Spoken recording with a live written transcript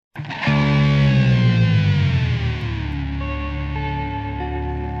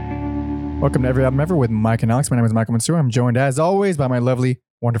Welcome to Every Album Ever with Mike and Alex. My name is Michael Mansour. I'm joined, as always, by my lovely,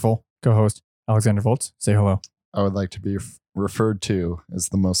 wonderful co-host, Alexander Volts. Say hello. I would like to be referred to as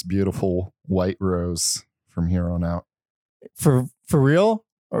the most beautiful white rose from here on out. For real?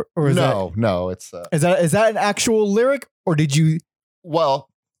 Or is no, it's is that an actual lyric, or did you? Well,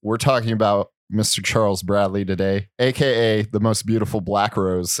 we're talking about Mr. Charles Bradley today, aka the most beautiful black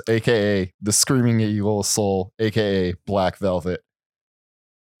rose, aka the screaming eagle soul, aka Black Velvet.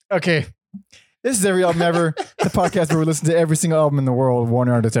 Okay. This is Every Album Ever, the podcast where we listen to every single album in the world, one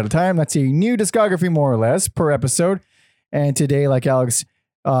artist at a time. That's a new discography, more or less, per episode. And today, like Alex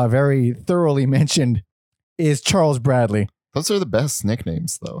very thoroughly mentioned, is Charles Bradley. Those are the best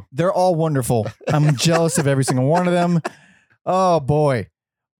nicknames, though. They're all wonderful. I'm jealous of every single one of them. Oh, boy.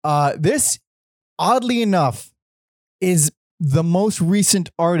 This, oddly enough, is the most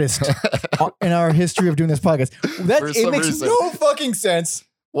recent artist in our history of doing this podcast. It makes no fucking sense.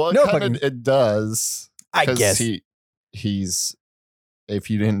 Well, it does. I guess he's. If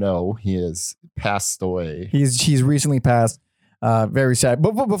you didn't know, he has passed away. He's recently passed. Very sad.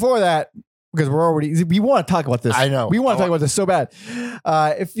 But before that, because we want to talk about this. I know we want to talk about this so bad.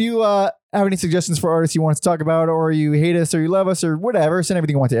 If you have any suggestions for artists you want us to talk about, or you hate us, or you love us, or whatever, send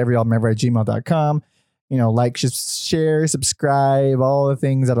everything you want to everyalbumever@gmail.com. You know, like, share, subscribe, all the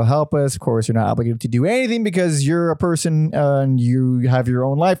things that'll help us. Of course, you're not obligated to do anything because you're a person and you have your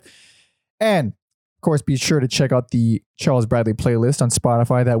own life. And of course, be sure to check out the Charles Bradley playlist on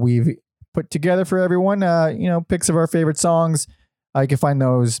Spotify that we've put together for everyone. Picks of our favorite songs. You can find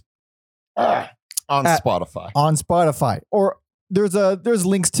those on Spotify. On Spotify, or there's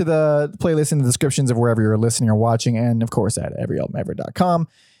links to the playlist in the descriptions of wherever you're listening or watching, and of course at everyalbumever.com.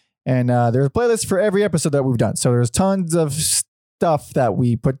 And there's a playlist for every episode that we've done. So there's tons of stuff that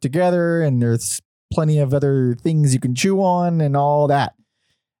we put together, and there's plenty of other things you can chew on and all that.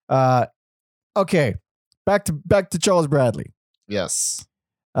 Okay, back to Charles Bradley. Yes.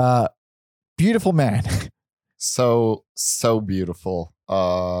 Beautiful man. So beautiful.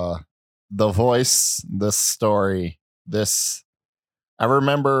 The voice, the story, this. I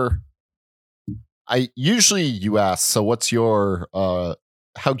remember. You ask, so what's your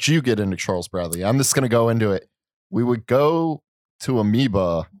how'd you get into Charles Bradley? I'm just going to go into it. We would go to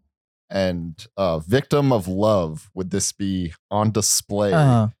Amoeba, and Victim of Love would this be on display.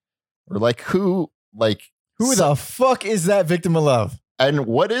 Or who the fuck is that Victim of Love? And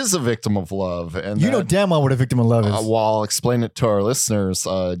what is a victim of love? And know damn well what a victim of love is. Well, I'll explain it to our listeners.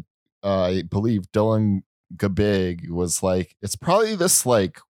 I believe Dylan Gabig was like, it's probably this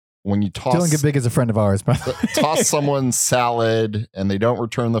when you toss. Dylan Gabig is a friend of ours, but toss someone's salad and they don't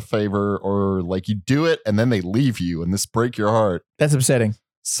return the favor, or you do it and then they leave you and this break your heart. That's upsetting.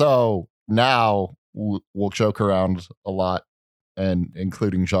 So now we'll joke around a lot, and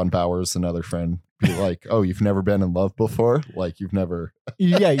including John Bowers, another friend, be like, "Oh, you've never been in love before? You've never?"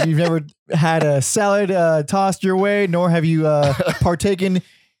 Yeah, you've never had a salad tossed your way, nor have you partaken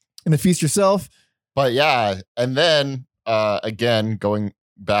in the feast yourself. But yeah, and then again, going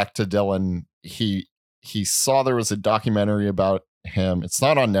back to Dylan, he saw there was a documentary about him. It's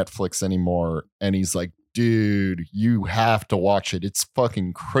not on Netflix anymore, and he's like, "Dude, you have to watch it. It's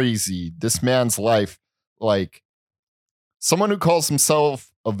fucking crazy. This man's life, someone who calls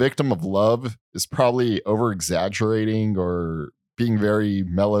himself a victim of love is probably over exaggerating or being very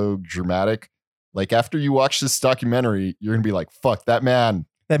melodramatic. After you watch this documentary, you're gonna be like, fuck, that man.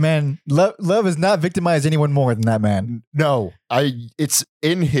 Love has not victimized anyone more than that man. No, it's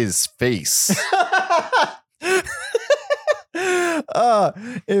in his face."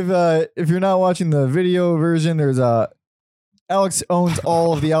 If you're not watching the video version, there's Alex owns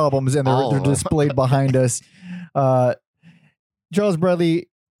all of the albums, and they're displayed behind us. Charles Bradley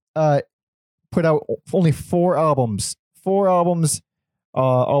put out only 4 albums. 4 albums,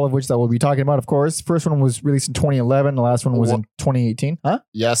 all of which that we'll be talking about, of course. First one was released in 2011. The last one was in 2018. Huh?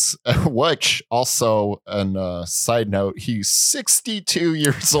 Yes. Which also, and side note, he's 62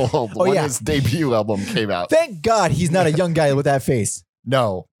 years old when his debut album came out. Thank God he's not a young guy with that face.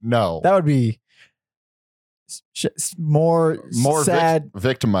 No. That would be more sad,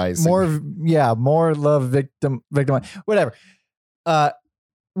 victimizing. More love, victim, whatever.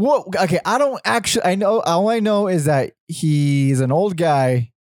 Okay, I know, all I know is that he's an old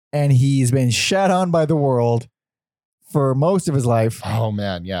guy and he's been shat on by the world for most of his life. Oh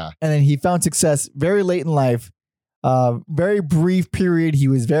man, yeah. And then he found success very late in life. Very brief period, he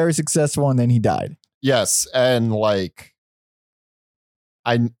was very successful, and then he died. Yes, and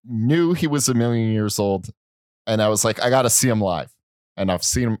I knew he was 1,000,000 years old, and I was like, I gotta see him live. And I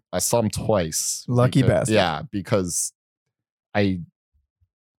saw him twice. Lucky bastard. Yeah, because I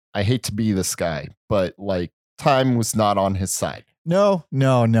I hate to be this guy, but like time was not on his side. No.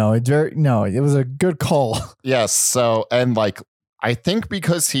 It was a good call. Yes. So, and like, I think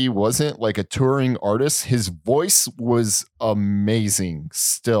because he wasn't like a touring artist, his voice was amazing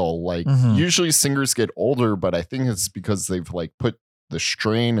still. Like, Mhm. usually singers get older, but I think it's because they've like put the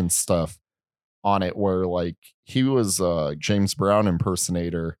strain and stuff on it where like he was a James Brown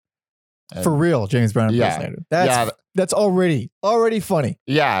impersonator. And, For real, James Brown Yeah. impersonator. That's already funny.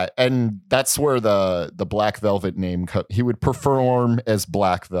 yeah, and that's where the Black Velvet name he would perform as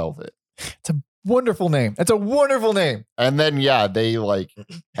Black Velvet. Wonderful name. That's a wonderful name. And then yeah, they like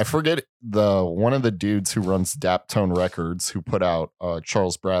I forget one of the dudes who runs Daptone Records who put out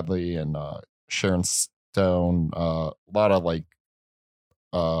Charles Bradley and Sharon Stone, a lot of like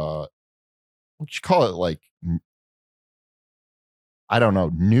what you call it, like I don't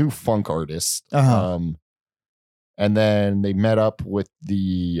know, new funk artists. Uh-huh. And then they met up with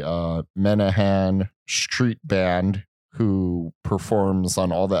the Menahan Street Band, who performs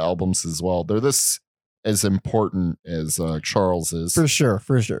on all the albums as well. They're this as important as Charles is. For sure.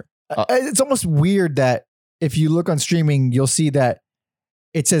 It's almost weird that if you look on streaming, you'll see that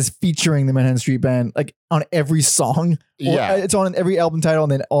it says featuring the Manhattan Street Band like on every song. Yeah. It's on every album title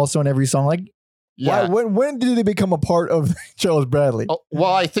and then also on every song. Like, Yeah. when did they become a part of Charles Bradley? Oh,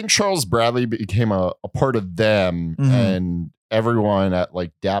 well, I think Charles Bradley became a part of them, Mhm. and everyone at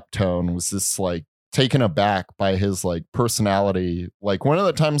like Daptone was just like taken aback by his like personality. Like one of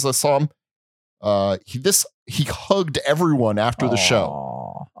the times I saw him, he hugged everyone after the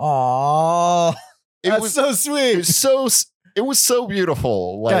show. Aww. It That's was so sweet. it was so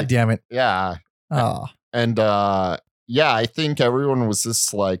beautiful. Like God damn it. yeah, Oh. and yeah, I think everyone was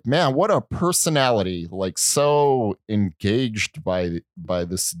just like, man, what a personality! Like so engaged by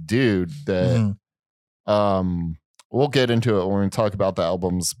this dude that we'll get into it when we talk about the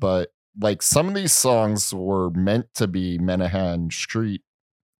albums, but like some of these songs were meant to be Menahan Street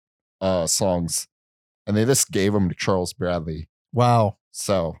songs, and they just gave them to Charles Bradley. Wow.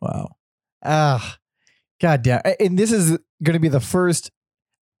 So God damn. And this is going to be the first.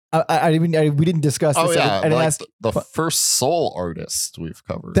 We didn't discuss this. oh yeah, I didn't like ask the first soul artist we've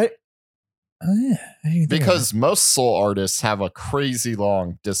covered. that. Oh, yeah. I didn't even think of Because most soul artists have a crazy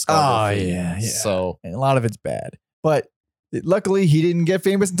long discography. Oh, yeah. So that. And a lot of it's bad, but luckily he didn't get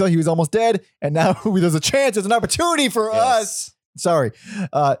famous until he was almost dead. And now there's a chance, there's an opportunity for us. Sorry.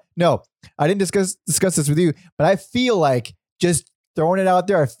 No, I didn't discuss this with you, but I feel like just throwing it out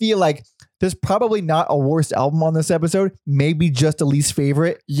there. I feel like there's probably not a worst album on this episode. Maybe just a least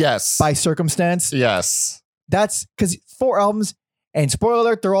favorite yes, by circumstance. yes, That's because 4 albums, and spoiler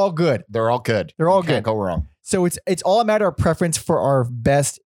alert, they're all good. they're all good. They're all Can't good. go wrong. So it's all a matter of preference for our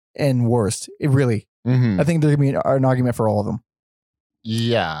best and worst. It really. Mhm. I think there's gonna be an argument for all of them.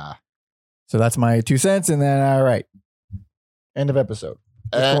 Yeah. So that's my 2 cents, and then all right, end of episode.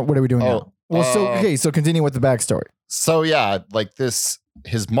 What are we doing now? Well, so continue with the backstory. So yeah, like his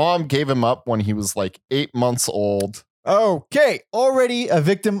mom gave him up when he was like 8 months old. Okay, already a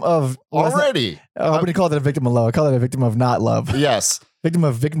victim of Already. I wouldn't call it a victim of love. I call it a victim of not love. Yes. victim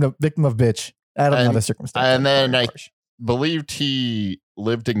of bitch. I don't know the circumstance. And then I believed he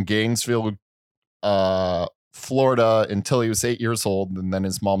lived in Gainesville, Florida until he was 8 years old, and then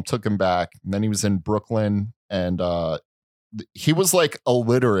his mom took him back. And then he was in Brooklyn, and he was like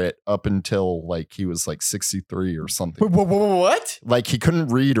illiterate up until like he was like 63 or something. What? Like he couldn't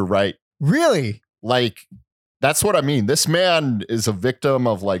read or write. Really? Like that's what I mean. This man is a victim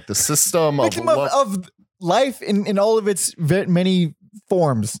of like the system Victim of life in all of its many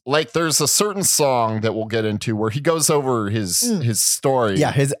forms. like there's a certain song that we'll get into where he goes over his story.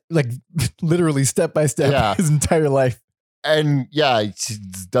 Yeah, his like literally step by step Yeah. his entire life. And yeah, he's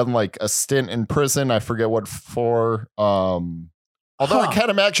done like a stint in prison. I forget what for. Although I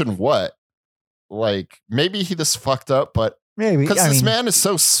can't imagine what. Like maybe he just fucked up, but Maybe because this man is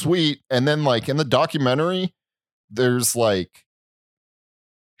so sweet. And then like in the documentary, there's like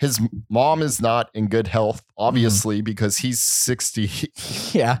his mom is not in good health, obviously, because he's 60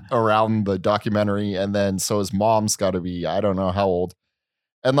 yeah. around the documentary. And then so his mom's got to be, I don't know how old.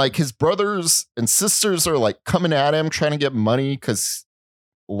 And like his brothers and sisters are like coming at him trying to get money because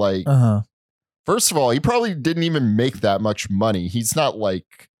like first of all, he probably didn't even make that much money. He's not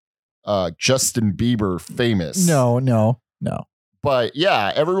like Justin Bieber famous. No. But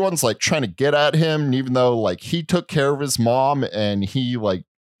yeah, everyone's like trying to get at him. And even though like he took care of his mom and he like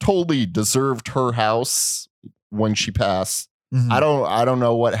totally deserved her house when she passed. Mhm. I don't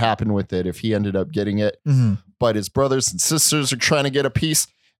know what happened with it if he ended up getting it. Mhm. But his brothers and sisters are trying to get a piece,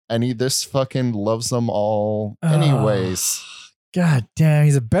 and he this fucking loves them all anyways. God damn,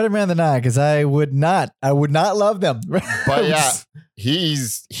 he's a better man than I, because I would not love them. But yeah,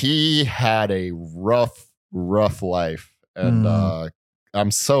 he had a rough life, and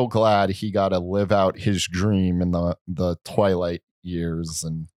I'm so glad he got to live out his dream in the twilight years.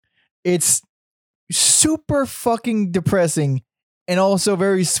 And it's super fucking depressing and also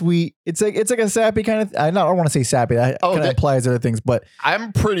very sweet. It's like a sappy kind of. I don't want to say sappy. That kind of implies other things, but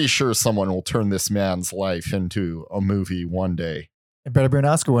I'm pretty sure someone will turn this man's life into a movie one day. It better be an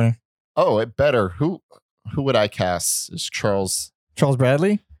Oscar winner. Oh, it better. Who would I cast as Charles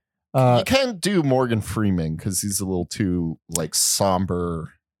Bradley? You can't do Morgan Freeman because he's a little too like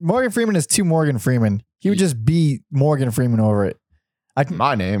somber. Morgan Freeman is too Morgan Freeman. He would just be Morgan Freeman over it.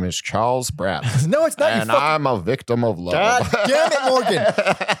 My name is Charles Bradley. No, it's not. And I'm a victim of love. God damn it, Morgan.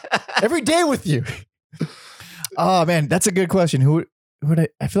 Every day with you. Oh, man, that's a good question. Who would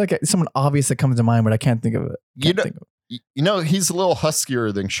I feel like someone obvious that comes to mind, but I can't think of it. You know, he's a little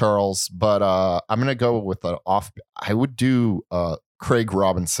huskier than Charles, but I'm going to go with an off. I would do Craig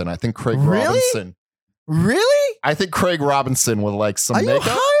Robinson. I think Craig Robinson. Really? I think Craig Robinson with like some makeup. Are you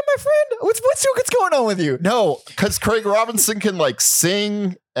high, my friend? What's going on with you? No, because Craig Robinson can like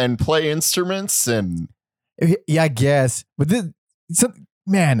sing and play instruments and. Yeah, I guess. But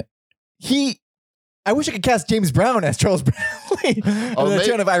man, I wish I could cast James Brown as Charles Bradley. That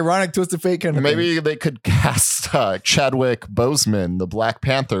kind of ironic twist of fate kind of maybe thing. They could cast Chadwick Boseman, the Black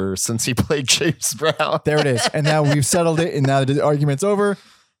Panther, since he played James Brown. There it is. And now we've settled it, and now the argument's over.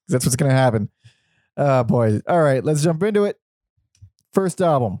 That's what's going to happen. Boy. All right, let's jump into it. First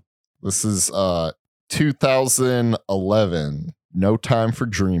album. This is 2011, No Time for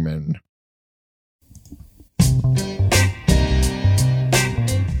Dreaming.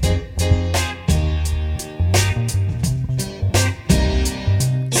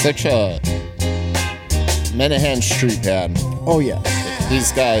 Such a Menahan Street band. Oh yeah,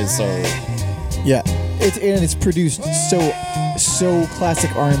 these guys are. Yeah, it's produced so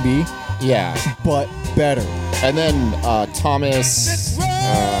classic R&B. Yeah, but better. And then Thomas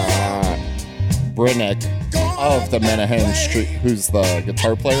Brennick of the Menahan Street, who's the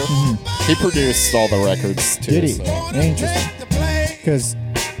guitar player, he produced all the records too. Did he? So. Interesting. Because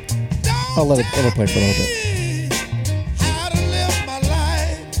I'll let it play for a little bit.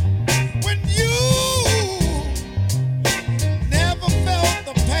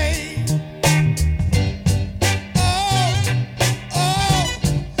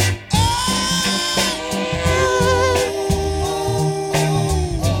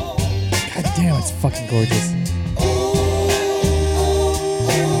 Fucking gorgeous.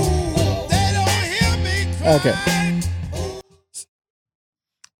 Okay.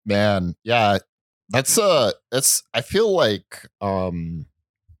 Man, yeah. That's I feel like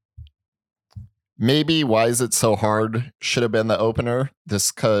maybe Why Is It So Hard should have been the opener.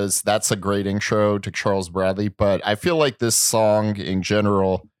 This cuz that's a great intro to Charles Bradley, but I feel like this song in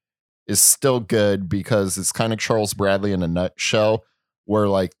general is still good because it's kind of Charles Bradley in a nutshell. Where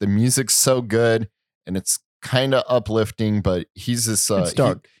like the music's so good and it's kind of uplifting, but he's this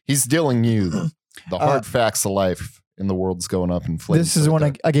he's dealing you the hard facts of life, and the world's going up in flames. This is the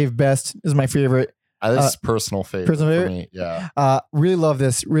one I gave best. This is my favorite. This is personal favorite. Personal favorite? For me. Yeah. Really love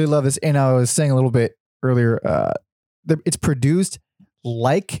this. Really love this. And I was saying a little bit earlier, it's produced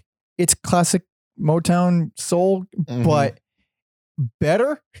like it's classic Motown soul, but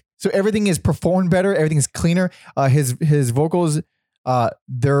better. So everything is performed better. Everything is cleaner. His vocals.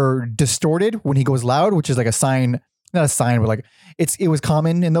 They're distorted when he goes loud, which is like a sign, not a sign, but like it was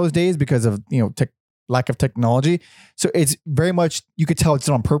common in those days because of, lack of technology. So it's very much, you could tell it's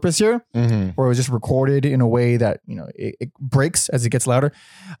on purpose here, or it was just recorded in a way that, it breaks as it gets louder.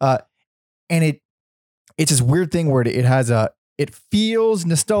 And it's this weird thing where it feels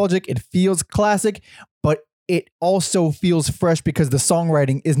nostalgic. It feels classic, but it also feels fresh because the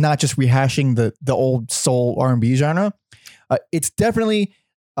songwriting is not just rehashing the old soul R&B genre. It's definitely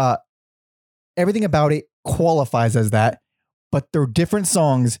everything about it qualifies as that, but they're different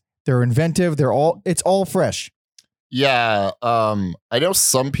songs. They're inventive. It's all fresh. Yeah. I know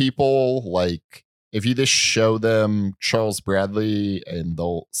some people, like, if you just show them Charles Bradley and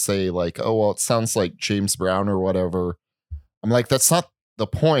they'll say like, oh, well, it sounds like James Brown or whatever. I'm like, that's not the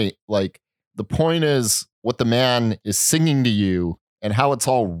point. Like, the point is what the man is singing to you and how it's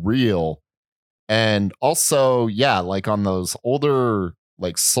all real. And also, yeah, like on those older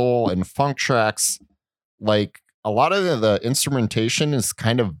like soul and funk tracks, like a lot of the instrumentation is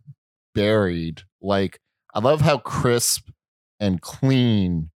kind of buried. Like, I love how crisp and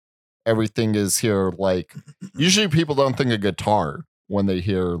clean everything is here. Like, usually people don't think of guitar when they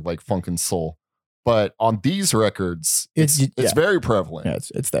hear like funk and soul, but on these records, it's yeah. very prevalent. Yeah,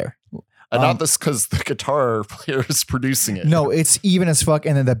 it's there. And not this because the guitar player is producing it. No, it's even as fuck.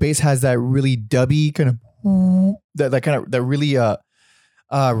 And then the bass has that really dubby kind of that really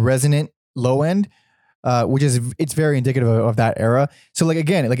resonant low end, which is it's very indicative of that era. So like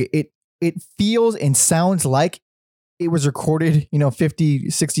again, like it feels and sounds like it was recorded, 50,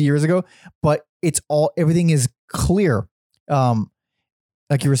 60 years ago, but everything is clear.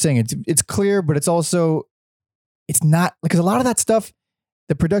 Like you were saying, it's clear, but it's not because a lot of that stuff,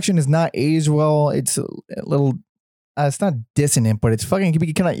 the production is not aged well. It's a little, it's not dissonant, but it's fucking, it can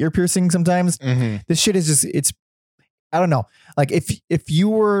be kind of ear piercing sometimes. Mm-hmm. This shit is just, I don't know. Like if you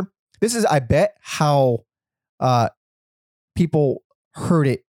were, this is, I bet how people heard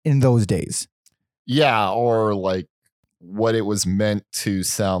it in those days. Yeah. Or like what it was meant to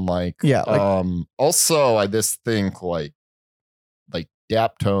sound like. Yeah. Like, also I just think like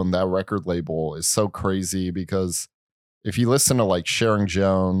Daptone, that record label is so crazy because if you listen to like Sharon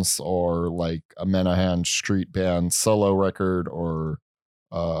Jones or like a Menahan Street Band solo record, or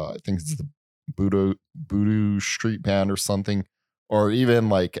I think it's the Voodoo Street Band or something, or even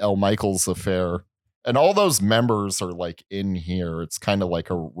like El Michaels Affair, and all those members are like in here. It's kind of like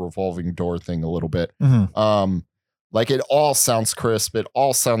a revolving door thing a little bit. mm-hmm. Like it all sounds crisp. It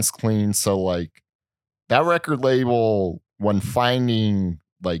all sounds clean. So like that record label, when finding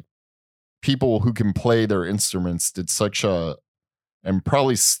like people who can play their instruments, did such a, and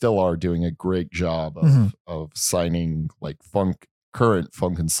probably still are doing a great job of signing like current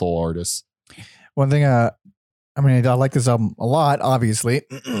funk and soul artists. One thing, I like this album a lot, obviously,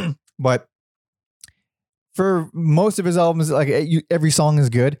 but for most of his albums, like every song is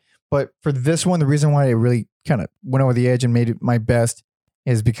good. But for this one, the reason why it really kind of went over the edge and made it my best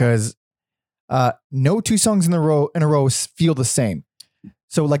is because no two songs in a row feel the same.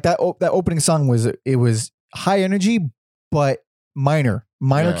 So like that opening song was high energy, but minor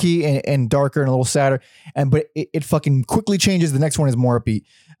key and darker and a little sadder. But it fucking quickly changes. The next one is more upbeat.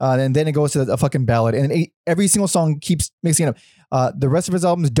 And then it goes to a fucking ballad. And every single song keeps mixing it up. The rest of his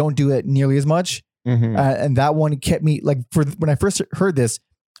albums don't do it nearly as much. Mm-hmm. And that one kept me like, when I first heard this,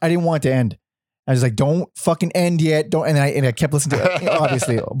 I didn't want it to end. I was like, don't fucking end yet. Don't. And I kept listening to it,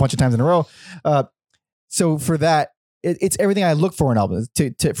 obviously a bunch of times in a row. So for that, it's everything I look for in albums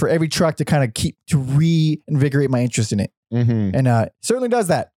for every track to kind of reinvigorate my interest in it. Mm-hmm. And certainly does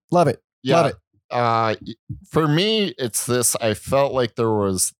that. Love it. Yeah. Love it. For me, it's this. I felt like there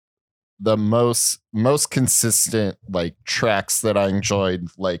was the most consistent like tracks that I enjoyed,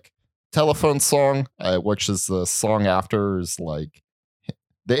 like Telephone Song, which is the song after, is like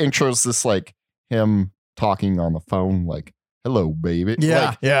the intro is this like him talking on the phone, like, hello, baby. Yeah.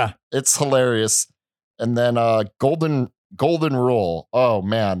 Like, yeah. It's hilarious. And then Golden Rule. Oh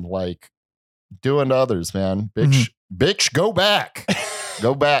man, like doing to others, man. Bitch, go back.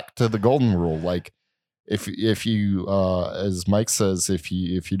 Go back to the Golden Rule. Like if you as Mike says, if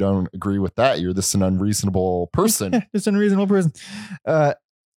you don't agree with that, you're this an unreasonable person. Just an unreasonable person.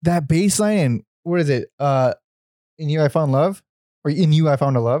 That bass line, and what is it? In You I Found Love? Or In You I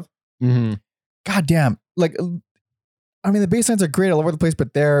Found a Love? Mm-hmm. God damn. Like, I mean, the bass lines are great all over the place,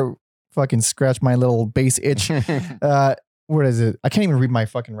 but they're fucking scratch my little bass itch. What is it? I can't even read my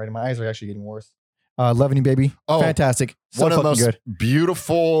fucking writing. My eyes are actually getting worse. Loving You Baby. Oh, fantastic. So one of the most good.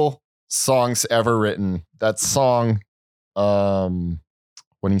 Beautiful songs ever written. That song, when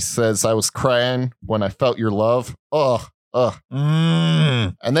he says, I was crying when I felt your love.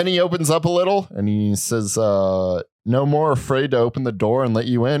 And then he opens up a little and he says, no more afraid to open the door and let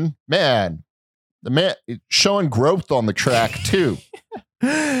you in. Man, the man showing growth on the track too.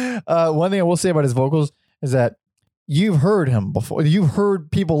 One thing I will say about his vocals is that you've heard him before. You've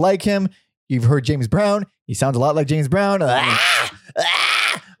heard people like him. You've heard James Brown. He sounds a lot like James Brown. A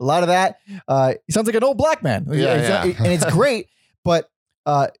lot of that. He sounds like an old black man. And it's great, but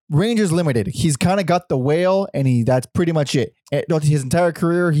range is limited. He's kind of got the wail, and that's pretty much it. His entire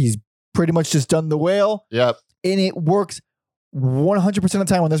career, he's pretty much just done the wail. Yep. And it works 100% of the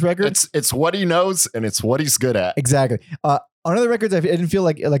time on this record. It's what he knows, and it's what he's good at. Exactly. On other records, I didn't feel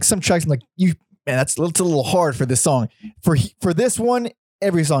like some tracks. I'm like, man, it's a little hard for this song. For this one,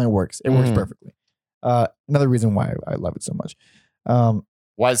 every song it works. It works perfectly. Another reason why I love it so much.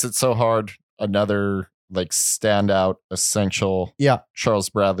 Why is it so hard? Another like standout, essential. Charles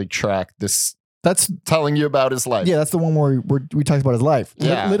Bradley track. That's telling you about his life. Yeah, that's the one where we talked about his life.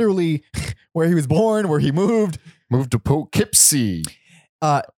 Yeah. Literally, where he was born, where he moved to Poughkeepsie.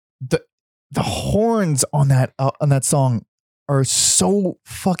 The horns on that song are so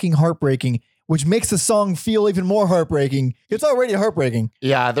fucking heartbreaking which makes the song feel even more heartbreaking. It's already heartbreaking.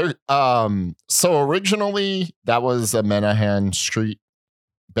 Yeah, they're so originally that was a Menahan Street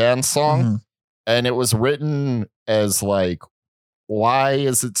Band song, Mhm. and it was written as like, why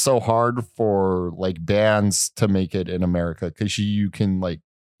is it so hard for like bands to make it in America? Because you can like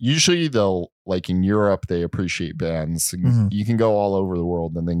usually they'll like in Europe they appreciate bands. And Mhm. You can go all over the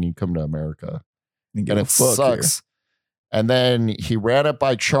world, and then you come to America, You give and a it fuck here. sucks. And then he ran it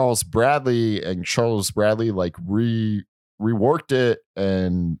by Charles Bradley, and Charles Bradley like reworked it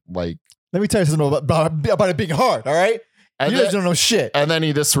and like. Let me tell you something about it being hard, all right? And You guys don't know shit. And then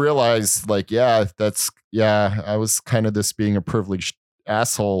he just realized, like, I was kind of this being a privileged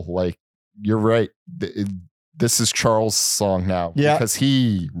asshole. Like, you're right. This is Charles' song now. Yeah. Because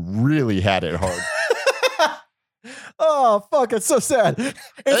he really had it hard. Oh, fuck. It's so sad.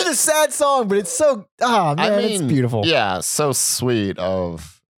 It's a sad song, but it's so, man, it's beautiful. Yeah, so sweet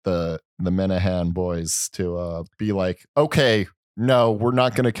of the Menahan boys to be like, okay, no, we're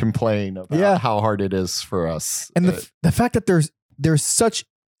not going to complain about how hard it is for us. And the fact that there's such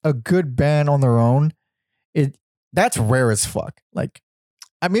a good band on their own, that's rare as fuck. Like,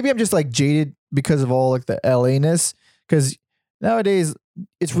 maybe I'm just like jaded because of all like the LA-ness, because nowadays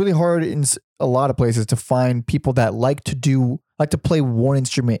it's really hard in a lot of places to find people that like to play one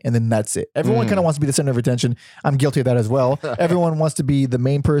instrument and then that's it. Everyone kind of wants to be the center of attention. I'm guilty of that as well. Everyone wants to be the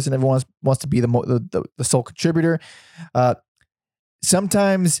main person. Everyone wants to be the sole contributor.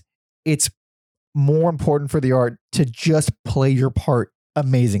 Sometimes it's more important for the art to just play your part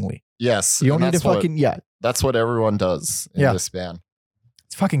amazingly. Yes. You don't need to fucking, That's what everyone does in this band.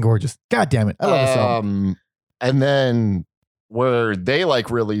 It's fucking gorgeous. God damn it. I love this song. And then where they like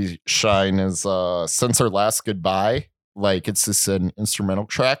really shine is Since Our Last Goodbye. Like it's just an instrumental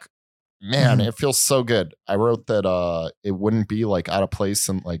track. Man, it feels so good. I wrote that it wouldn't be like out of place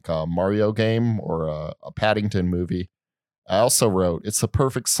in like a Mario game or a Paddington movie. I also wrote it's a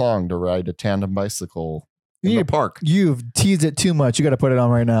perfect song to ride a tandem bicycle in the park. You've teased it too much. You got to put it on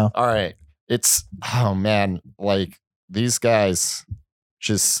right now. All right. It's, oh man, like these guys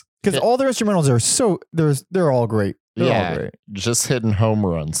just. Because all their instrumentals are so, they're all great. They're all great. Just hitting home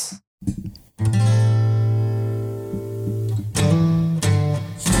runs.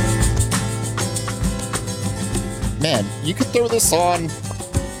 Man, you could throw this on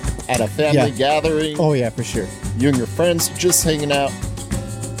at a family gathering. Oh yeah, for sure. You and your friends just hanging out.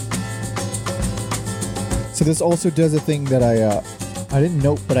 So this also does a thing that I didn't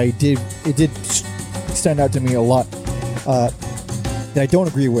note, but it did stand out to me a lot that I don't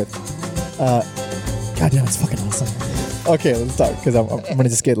agree with. God damn, it's fucking awesome. Okay, let's talk because I'm gonna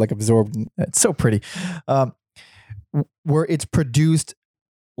just get like absorbed. It's so pretty. Where it's produced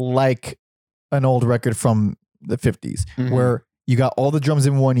like an old record from the 50s, where you got all the drums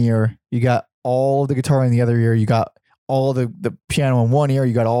in one ear, you got all the guitar in the other ear, you got all the piano in one ear,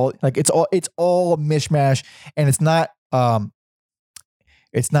 you got all like it's all mishmash, and it's not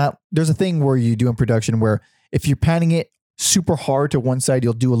there's a thing where you do in production where if you're panning it super hard to one side,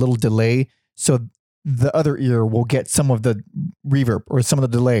 you'll do a little delay so the other ear will get some of the reverb or some of the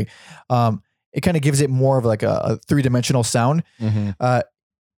delay. It kind of gives it more of like a three-dimensional sound.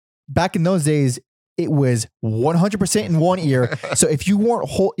 Back in those days, it was 100% in one ear. So if you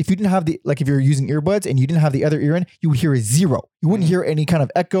didn't have if you're using earbuds and you didn't have the other ear in, you would hear a zero. You wouldn't hear any kind of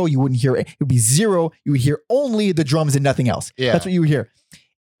echo. You wouldn't hear it. It would be zero. You would hear only the drums and nothing else. Yeah. That's what you would hear.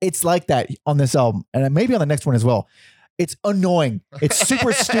 It's like that on this album, and maybe on the next one as well. It's annoying. It's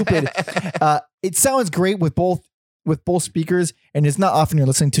super stupid. It sounds great with both speakers, and it's not often you're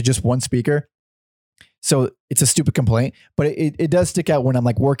listening to just one speaker. So it's a stupid complaint, but it does stick out when I'm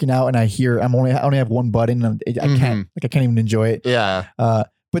like working out and I only have one button and I can't even enjoy it. Yeah.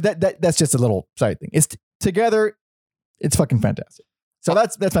 But that's just a little side thing. It's together. It's fucking fantastic. So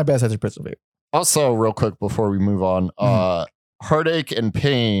that's my best Hazard Pistol favorite. Also, real quick before we move on, Heartache and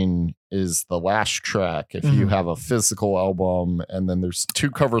Pain is the last track if you have a physical album, and then there's 2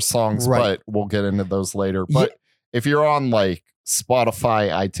 cover songs, but we'll get into those later. But if you're on like Spotify,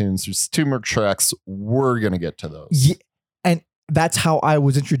 iTunes, there's 2 more tracks. We're gonna get to those. Yeah, and that's how I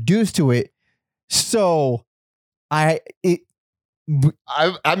was introduced to it. So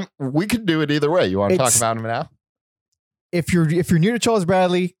we could do it either way. You want to talk about them now? If you're new to Charles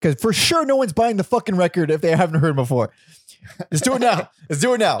Bradley, because for sure no one's buying the fucking record if they haven't heard him before. Let's do it now. Let's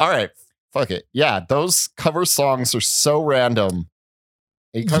do it now. All right. Fuck it. Yeah, those cover songs are so random.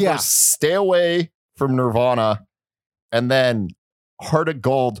 He covers Stay Away from Nirvana, and then Heart of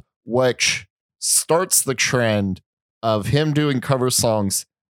Gold, which starts the trend of him doing cover songs,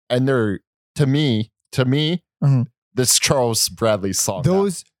 and they're to me, this Charles Bradley song.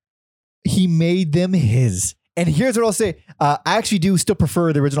 he made them his. And here's what I'll say. I actually do still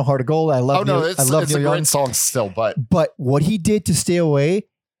prefer the original Heart of Gold. I love it's Neil a Young. great song still, but what he did to Stay Away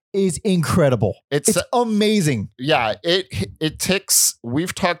is incredible. It's amazing. Yeah, it ticks.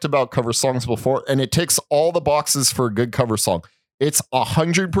 We've talked about cover songs before, and it ticks all the boxes for a good cover song. It's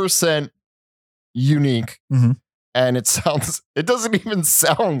 100% unique, and it doesn't even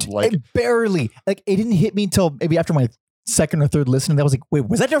sound like it barely. Like it didn't hit me until maybe after my second or third listen. That was like, wait,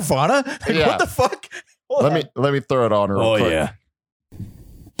 was that Nirvana? Like, Yeah. What the fuck? Let me throw it on real quick. Yeah.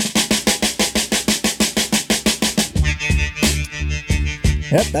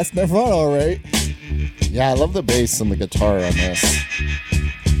 Yep, that's Nirvana, all right. Yeah, I love the bass and the guitar on this.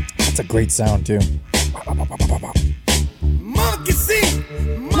 That's a great sound too. Monkey see,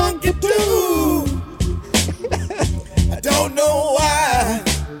 monkey do. I don't know why.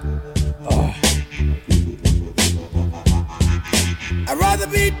 I'd rather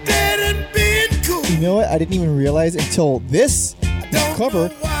be dead than being cool. You know what? I didn't even realize until this Don't cover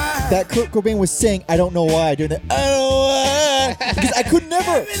know why. that Kurt Cobain was saying, I don't know why, during the, I don't know why. Because I could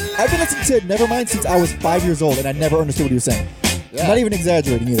never. I've been listening to Nevermind since I was 5 years old, and I never understood what he was saying. Yeah. Not even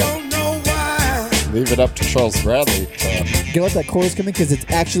exaggerating either. Don't know why. Leave it up to Charles Bradley. Get let that chorus come in because it's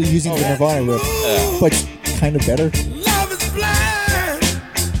actually using the Nirvana riff, but it's kind of better. Love is blind.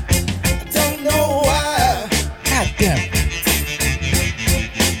 I don't know why. God damn.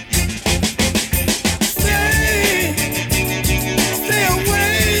 Stay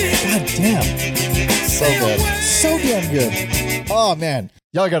away. God damn. So good. So damn good. Oh man,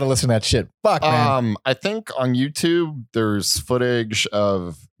 y'all got to listen to that shit. Fuck man. I think on YouTube there's footage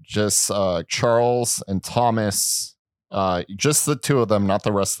of just Charles and Thomas, just the two of them, not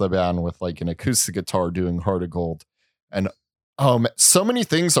the rest of the band, with like an acoustic guitar doing Heart of Gold. And so many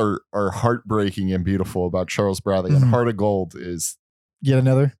things are heartbreaking and beautiful about Charles Bradley, and Heart of Gold is Yet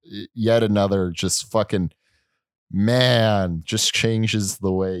another just fucking, man, just changes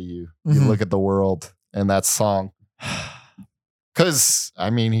the way you look at the world. And that song, because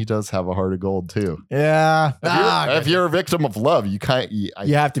I mean, he does have a heart of gold too. Yeah. If you're a victim of love, you can't. You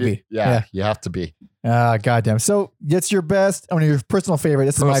have to be. Yeah, you have to be. Goddamn. So it's your best, your personal favorite.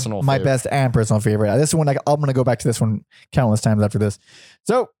 This is my best and personal favorite. This one, I'm going to go back to this one countless times after this.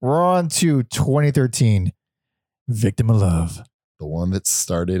 So we're on to 2013, Victim of Love. The one that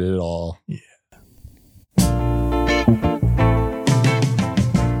started it all. Yeah.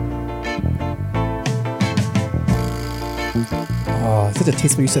 Oh, such a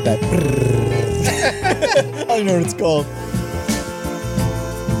taste when you said that. I don't know what it's called.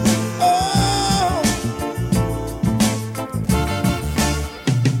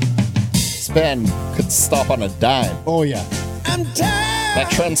 This band could stop on a dime. Oh, yeah. I'm tired That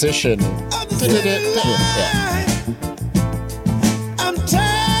transition. of the Yeah. I'm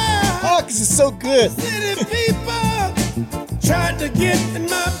tired. Oh, because it's so good. City people tried to get in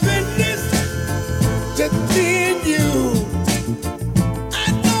my business, just me and you.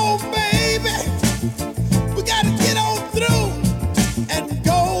 I know, baby, we gotta get on through and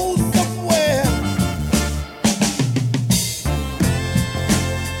go somewhere.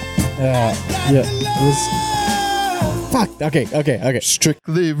 Yeah. It was. Fuck. Okay.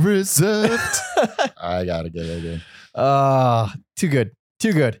 Strictly reserved. I gotta get it in. Too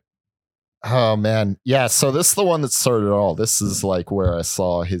good. Oh man, yeah. So this is the one that started it all. This is like where I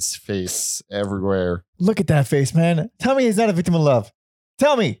saw his face everywhere. Look at that face, man. Tell me he's not a victim of love.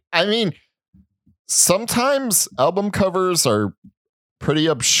 Tell me. I mean, sometimes album covers are pretty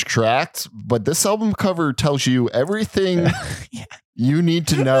abstract, but this album cover tells you everything you need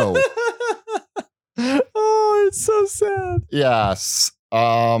to know. Oh, it's so sad. Yes.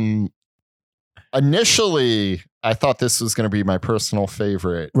 Initially, I thought this was going to be my personal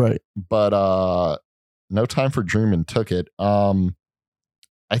favorite, Right. but No Time for Dreamin' took it. I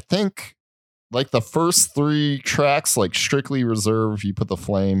think like the first three tracks, like Strictly Reserve, You Put the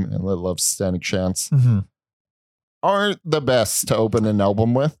Flame, and Let Love Stand a Chance, aren't the best to open an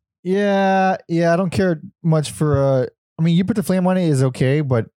album with. Yeah. I don't care much for. You Put the Flame on it is okay,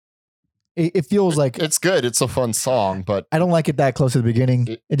 but it feels like It's good. It's a fun song, but I don't like it that close to the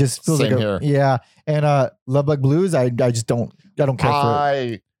beginning. It just feels Same like here. Yeah. And Love Bug Blues, I just don't. I don't care for it.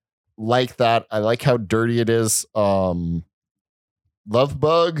 I like that. I like how dirty it is. Love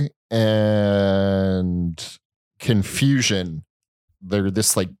Bug and Confusion, they're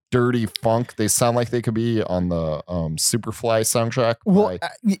this like dirty funk. They sound like they could be on the Superfly soundtrack. Well,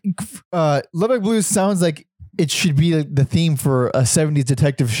 Love Bug Blues sounds like it should be the theme for a 70s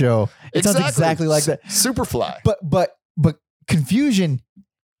detective show. It sounds exactly like that. Superfly. But Confusion,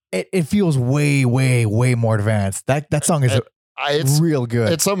 it feels way more advanced. That song is It's real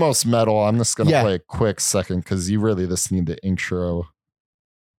good. It's almost metal. I'm just gonna Yeah. play a quick second because you really just need the intro.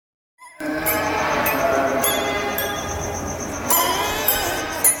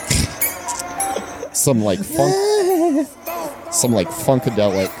 Some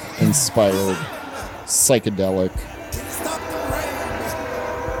funkadelic inspired psychedelic.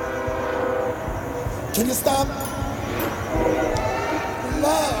 Can you stop?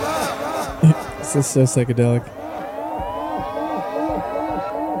 This is so psychedelic.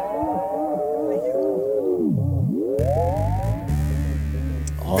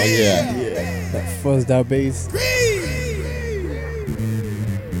 Oh yeah. That fuzzed out bass.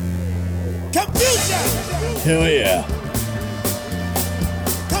 Confusion! Hell yeah.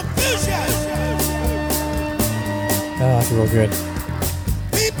 Confusion! Oh, that's real good.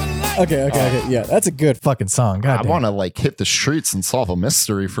 People like Okay. Yeah, that's a good Fucking song. God I damn. want to like hit the streets and solve a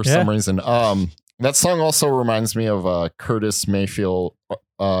mystery for Yeah. some reason. That song also reminds me of Curtis Mayfield.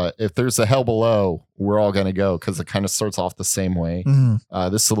 If there's a hell below, we're all gonna go because it kind of starts off the same way. Mhm.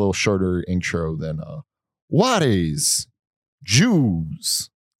 This is a little shorter intro than Waddies, Jews,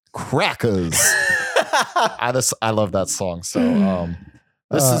 crackers. I love that song. So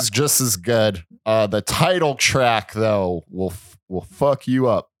this is just as good. The title track though will fuck you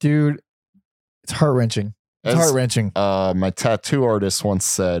up. Dude, it's heart-wrenching. It's As, heart-wrenching. my tattoo artist once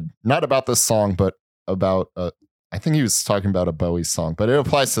said, not about this song, but about I think he was talking about a Bowie song, but it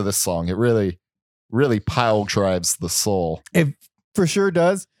applies to this song. It really, really pile drives the soul. It for sure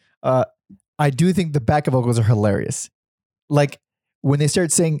does. I do think the backup vocals are hilarious. Like when they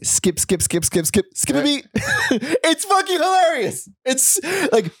start saying skip a beat, it's fucking hilarious. It's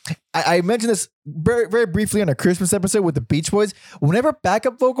like I mentioned this very, very briefly on a Christmas episode with the Beach Boys. Whenever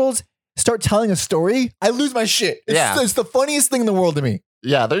backup vocals start telling a story, I lose my shit. It's the funniest thing in the world to me.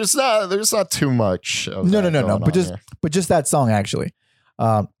 Yeah, there's not too much. Of No. that going But on here. just that song actually.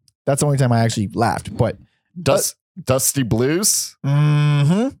 That's the only time I actually laughed. But Dusty Blues.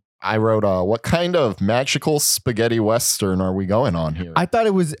 mhm. I wrote, what kind of magical spaghetti western are we going on here? I thought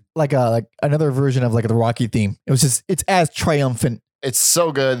it was like another version of like the Rocky theme. It's as triumphant. It's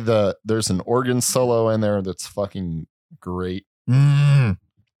so good. There's an organ solo in there that's fucking great. Mm.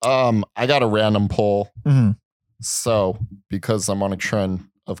 I got a random poll. Mhm. So because I'm on a trend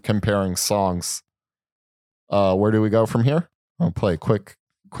of comparing songs, where do we go from here? I'll play a quick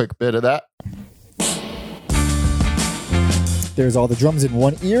bit of that. There's all the drums in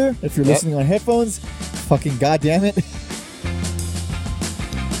one ear. If you're Yep. listening on headphones, fucking goddamn it.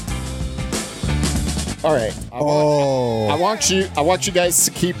 All right. I want you guys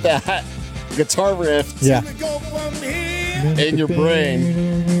to keep that guitar riff Yeah. we go from here. in your brain.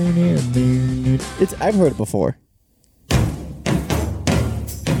 I've heard it before.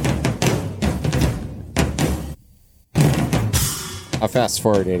 I fast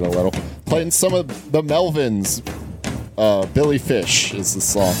forwarded a little. Playing some of the Melvins. Billy Fish is the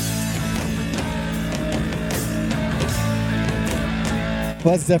song.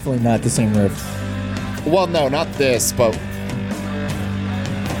 Well, that's definitely not the same riff. Well, no, not this, but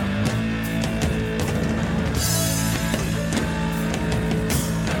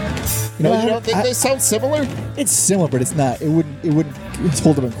You know, you don't think they sound similar? it's similar, but it's not. It wouldn't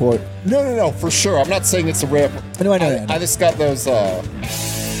hold up in court. No, for sure. I'm not saying it's a rip. I know that. I just got those.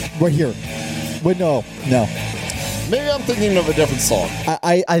 Right here. Wait, no. Maybe I'm thinking of a different song.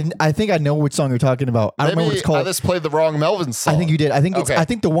 I think I know which song you're talking about. I don't remember what it's I called. just played the wrong Melvin song. I think you did. I think Okay. I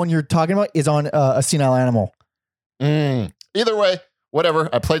think the one you're talking about is on A Senile Animal. Either way, whatever.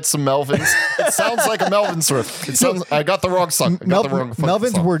 I played some Melvins. It sounds like a Melvins riff. It sounds. I got the wrong song. I got the wrong fucking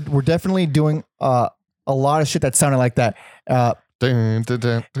Melvins song. were definitely doing a lot of shit that sounded like that. Dun, dun,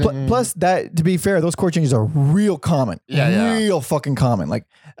 dun, dun. Plus, that to be fair, those chord changes are real common. Yeah. Real fucking common. Like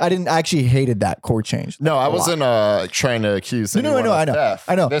I actually hated that chord change. No, I a lot. wasn't trying to accuse No, anyone I of know. theft.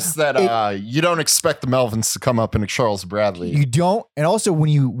 I know. This that you don't expect the Melvins to come up in a Charles Bradley. You don't. And also when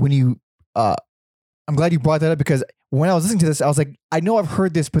you I'm glad you brought that up because when I was listening to this, I was like, I know I've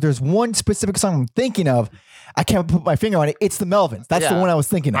heard this, but there's one specific song I'm thinking of. I can't put my finger on it. It's the Melvins. That's the Yeah. one I was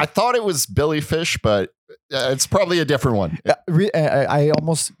thinking of. I thought it was Billy Fish, but it's probably a different one. I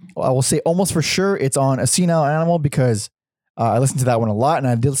will say almost for sure it's on A Senile Animal because I listened to that one a lot, and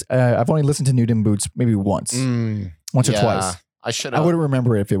I've only listened to Nude in Boots maybe once or twice. I should I have. wouldn't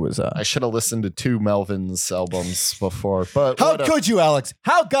remember if it was. I should have listened to 2 Melvins albums before. But How whatever. could you, Alex?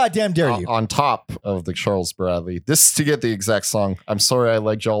 How goddamn dare you? On top of the Charles Bradley, this to get the exact song. I'm sorry, I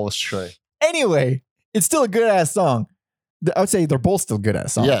led y'all astray. Anyway, it's still a good ass song. I would say they're both still good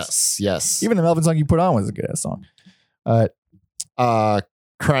ass songs. Yes. Even the Melvin song you put on was a good ass song.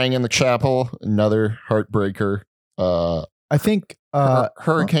 Crying in the Chapel, another heartbreaker. I think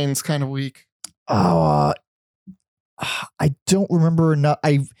Hurricane's kind of weak. I don't remember. No,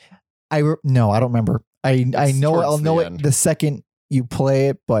 I don't remember. I know towards I'll know the it end. the second you play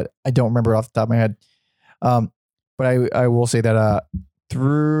it, but I don't remember off the top of my head. But I will say that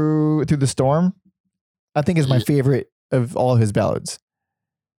through the storm, I think is my favorite of all of his ballads.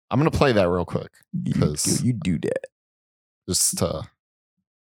 I'm gonna play that real quick. You do that. Just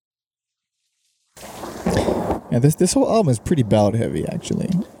Yeah, this whole album is pretty ballad heavy, actually.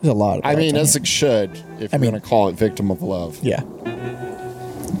 There's a lot of I mean, ballads as on it should, if I you're mean- going to call it Victim of Love. here.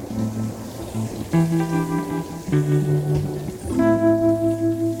 Yeah.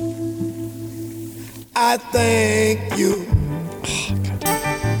 I thank you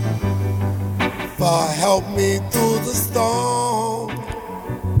for help me through the storm.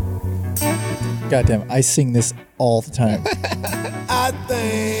 Goddamn, I sing this all the time. I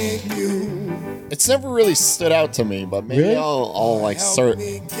thank you. It's never really stood out to me, but maybe Really? I'll like Help start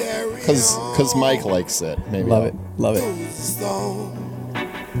me carry because Mike likes it. Maybe Love I'll- it. Love it. through the storm.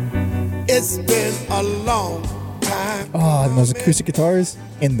 It's been a long time. Oh, and those acoustic guitars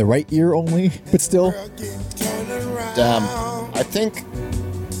in the right ear only, but still. Girl, keep turning around Damn. I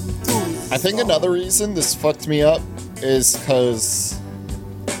think another reason this fucked me up is because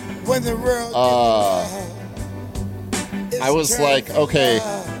when the world I was like, okay,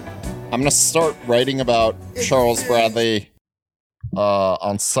 I'm gonna start writing about Charles Bradley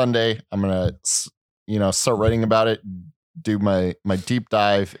on Sunday. I'm gonna start writing about it, do my deep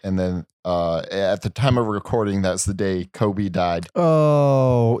dive, and then at the time of recording, that's the day Kobe died.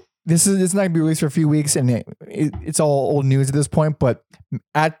 Oh, it's not gonna be released for a few weeks, and it's all old news at this point. But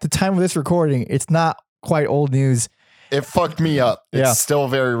at the time of this recording, it's not quite old news, it fucked me up. It's Yeah. still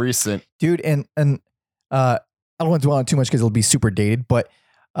very recent. dude. And I don't want to dwell on it too much because it'll be super dated. But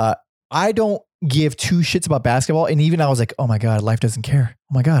I don't give two shits about basketball, and even I was like, oh my god, life doesn't care.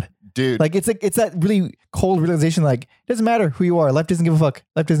 Oh my god, Dude, like it's that really cold realization. Like, it doesn't matter who you are, life doesn't give a fuck.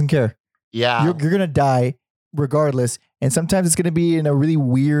 Life doesn't care. yeah. You're gonna die regardless, and sometimes it's gonna be in a really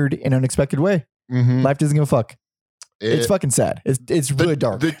weird and unexpected way. Mhm. Life doesn't give a fuck. It's It- fucking sad. It's really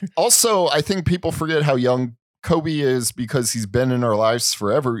dark. Also, I think people forget how young Kobe is because he's been in our lives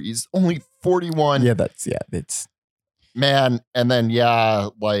forever. He's only 41. It's Man. And then,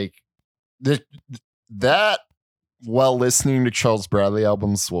 like that while listening to Charles Bradley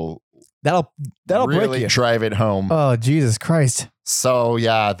albums will that'll really break you. drive it home. Oh Jesus Christ! So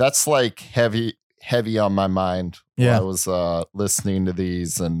yeah, that's like heavy on my mind. Yeah. while I was listening to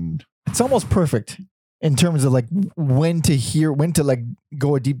these, and It's almost perfect in terms of like when to like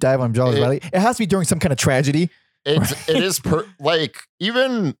go a deep dive on Charles Bradley. It has to be during some kind of tragedy. it is like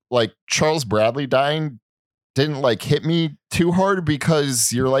even like Charles Bradley dying didn't like hit me too hard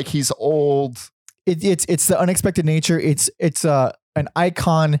because you're like, he's old. It's the unexpected nature. It's an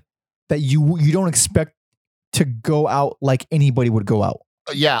icon that you don't expect to go out like anybody would go out.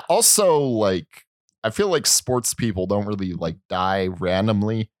 Yeah. Also, like, I feel like sports people don't really like die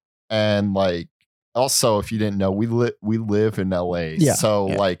randomly, and like, also, if you didn't know, we live in LA, Yeah, so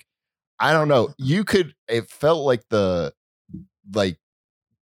yeah. like, I don't know. It felt like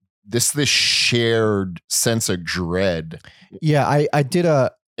this shared sense of dread. Yeah, I did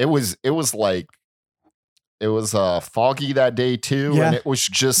a It was like. It was foggy that day too, Yeah. and it was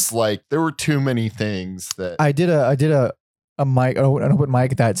just like there were too many things that. I did a mic an open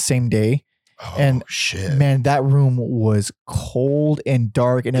mic that same day. Oh, and shit, Man, that room was cold and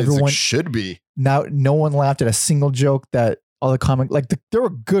dark, and As it everyone should be. no one laughed at a single joke that all the comic there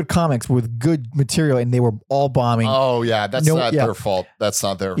were good comics with good material, and they were all bombing. Oh yeah, that's No, not yeah. their fault. That's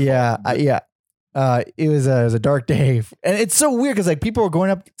not their Yeah, fault. it was a dark day, and it's so weird because like people were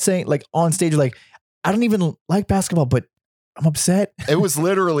going up saying like on stage like, I don't even like basketball, but I'm upset. It was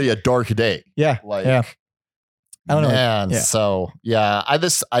literally a dark day. Yeah, Like, yeah. I don't know. Man, Yeah. so yeah,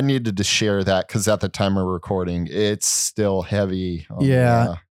 I needed to share that because at the time of recording, it's still heavy.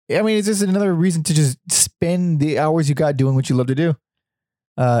 Yeah. I mean, it's just another reason to just spend the hours you got doing what you love to do.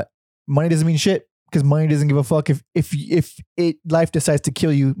 Money doesn't mean shit because money doesn't give a fuck. If life decides to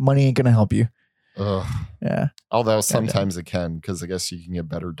kill you, money ain't gonna help you. Ugh. Yeah, Although sometimes it can, because I guess you can get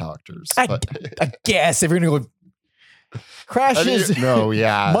better doctors. I But guess if you're gonna go crashes, no,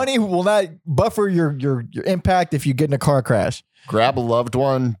 yeah. money will not buffer your impact if you get in a car crash. Grab a loved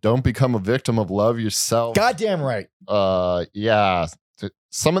one. Don't become a victim of love yourself. Goddamn right. Yeah.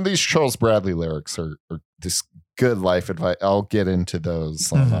 Some of these Charles Bradley lyrics are this good life advice. I'll get into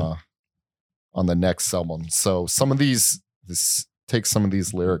those on the next album. So some of these, take some of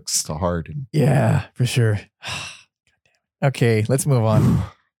these lyrics to heart. And Yeah, for sure. Okay, let's move on.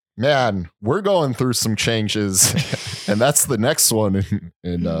 man, we're going through some changes. And that's the next one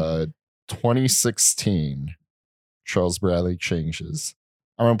in 2016. Charles Bradley Changes.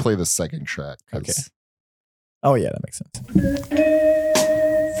 I'm gonna play the second track. Okay. Oh yeah, that makes sense.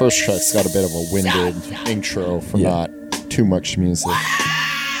 First track's got a bit of a winded intro for not too much music.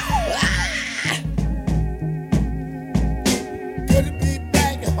 Good to be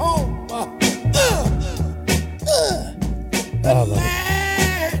back home. I love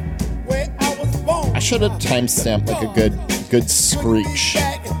it. Where I was born. I should have timestamped like a good screech,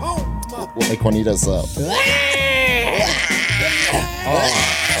 Back home. like when he does that.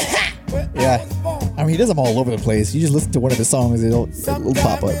 Yeah. I mean, he does them all over the place. You just listen to one of his songs, it'll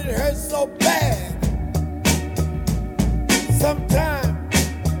pop up. Sometimes it hurts so bad. Sometimes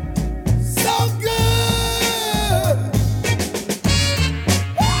so good.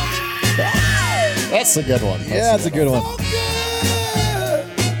 That's a good one. Yeah, that's a good one. So good.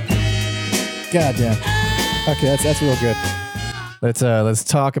 God damn. Okay, that's real good. Let's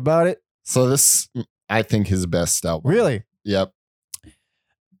talk about it. So this, I think, his best album. Really, Yep.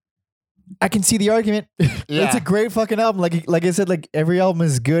 I can see the argument. Yeah. It's a great fucking album. Like I said, like every album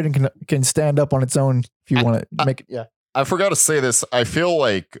is good and can stand up on its own if you want to make it. Yeah. I forgot to say this. I feel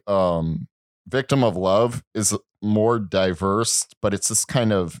like Victim of Love is more diverse, but it's just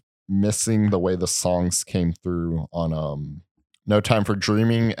kind of missing the way the songs came through on No Time for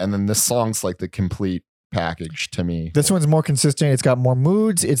Dreaming. And then this song's like the complete package to me. This one's more consistent. It's got more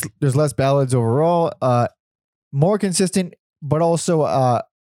moods. There's less ballads overall. More consistent, but also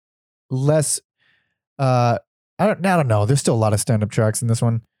less. I don't know. There's still a lot of stand-up tracks in this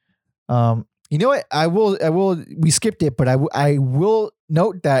one. You know what? I will. We skipped it, but I will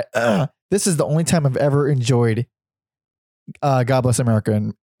note that this is the only time I've ever enjoyed "God Bless America"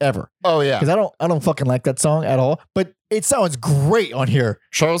 and ever, Oh yeah. because I don't fucking like that song at all. But it sounds great on here.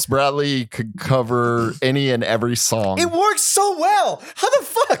 Charles Bradley could cover any and every song. It works so well. How the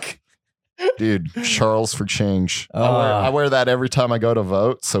fuck? Dude, Charles for Change. I wear that every time I go to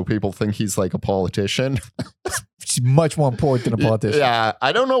vote, so people think he's like a politician. She's much more important than a politician. Yeah,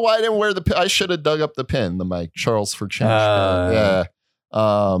 I don't know why I didn't wear the pin. I should have dug up the pin, the mic. Charles for Change. Yeah.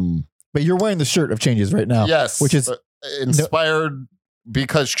 But you're wearing the shirt of Changes right now. Yes. Which is inspired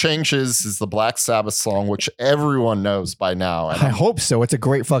because Changes is the Black Sabbath song, which everyone knows by now. I hope so. It's a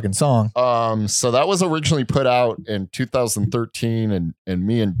great fucking song. So that was originally put out in 2013, and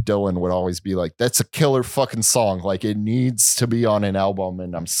me and Dylan would always be like, "That's a killer fucking song. Like it needs to be on an album."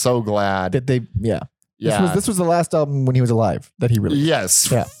 And I'm so glad That they Yeah. This was the last album when he was alive that he released.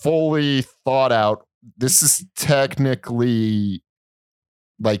 Yes, Yeah. fully thought out. This is technically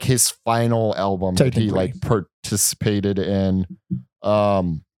like his final album that he like participated in.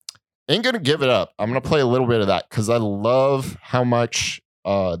 Ain't gonna give it up. I'm gonna play a little bit of that because I love how much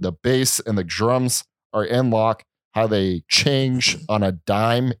the bass and the drums are in lock, how they change on a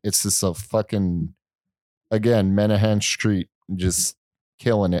dime. It's just a fucking, again, Menahan Street, just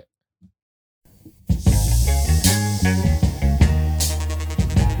killing it.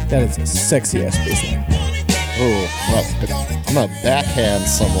 That is a sexy ass bass line. Oh, I'm gonna backhand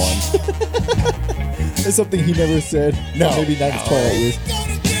someone. It's something he never said. No. Maybe not his Twilight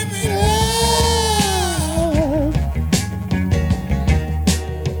years.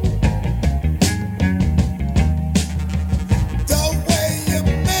 The way you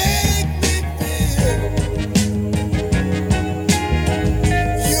make me feel.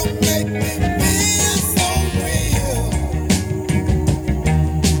 You make me feel so real.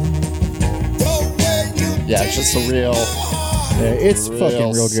 The way you Yeah, it's just a real, It's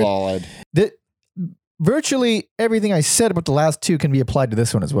fucking real good. solid. Virtually everything I said about the last two can be applied to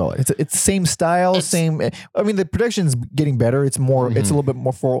this one as well. It's same style, same. I mean, the production's getting better. It's more. It's a little bit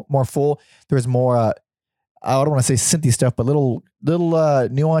more full. There's more. I don't want to say synthy stuff, but little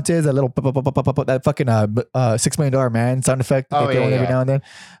nuances. That little that fucking $6 Million Man sound effect that they throw in every now and then.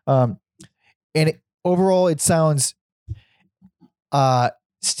 And overall, it sounds.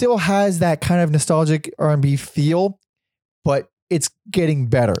 Still has that kind of nostalgic R&B feel, but it's getting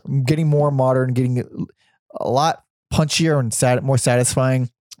better, getting more modern, getting a lot punchier and more satisfying.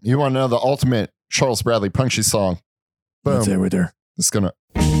 You want to know the ultimate Charles Bradley punchy song? Boom. That's it right there. It's gonna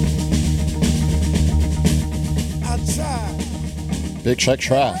I tried. big check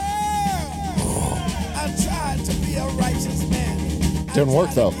try. I tried to be a righteous man. Didn't work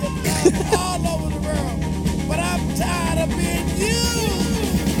though. All over the world. But I'm tired of being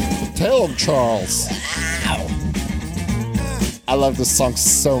you. Tell him, Charles. I love this song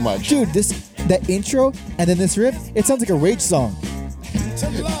so much. Dude, that intro and then this riff, it sounds like a Rage song. To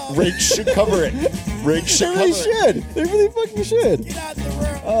love. Rage should cover it. Rage should They cover really it. should. They really fucking should. Get out the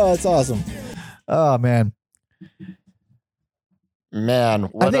world. Oh, that's awesome. Oh man. Man,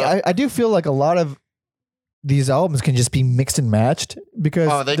 what I do feel like a lot of these albums can just be mixed and matched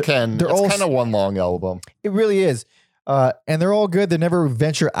because they can. They're It's all kind of one long album. It really is. And they're all good. They never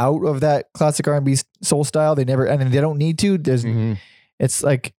venture out of that classic R&B soul style. They never, and they don't need to. There's, it's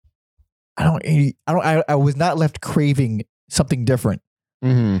like, I was not left craving something different.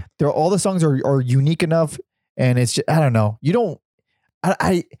 Mm-hmm. All the songs are unique enough, and it's just, I don't know. You don't,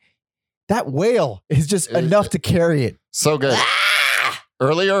 that wail is just enough to carry it. So good.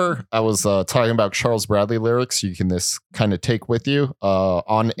 Earlier, I was talking about Charles Bradley lyrics you can this kind of take with you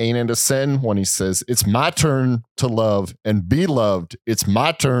on Ain't It a Sin when he says, it's my turn to love and be loved. It's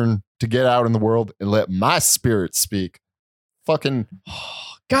my turn to get out in the world and let my spirit speak. Fucking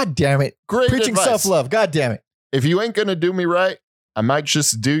God damn it. great Preaching advice. self-love. God damn it. If you ain't going to do me right, I might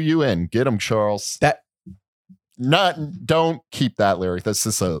just do you in. Get him, Charles. Don't keep that lyric. That's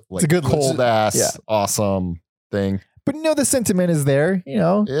just a good cold ass, yeah. awesome thing. But the sentiment is there.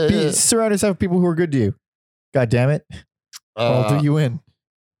 Surround yourself with people who are good to you. God damn it. I'll do you in.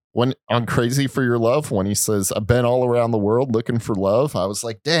 When on Crazy for Your Love, when he says, I've been all around the world looking for love, I was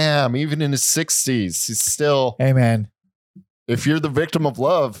like, damn, even in his 60s, he's still. Hey, man. If you're the victim of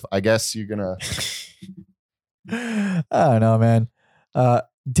love, I guess you're gonna. I don't know, man.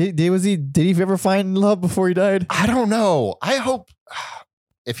 Did he ever find love before he died? I don't know. I hope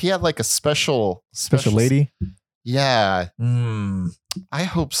if he had like a special lady. Yeah, I I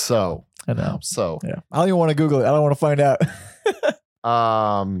hope so. know. So Yeah, I don't even want to Google it. I don't want to find out.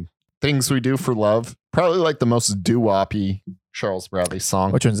 Things We Do for Love, probably like the most doo-woppy Charles Bradley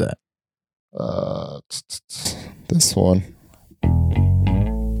song. Which one's that? This one.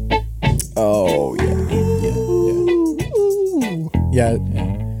 Oh yeah.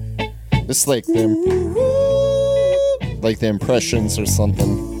 It's like the impressions or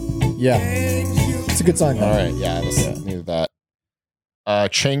something. Yeah. It's a good song. All right, yeah, I knew that.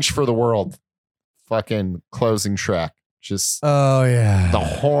 Change for the World, fucking closing track. Just Oh yeah. the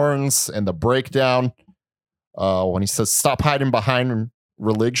horns and the breakdown. When he says, "Stop hiding behind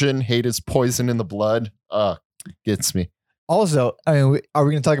religion. Hate is poison in the blood." Gets me. Also, I mean, are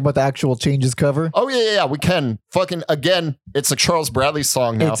we going to talk about the actual Changes cover? Oh yeah, we can. Fucking again, it's a Charles Bradley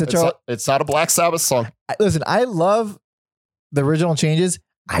song now. It's not a Black Sabbath song. Listen, I love the original Changes.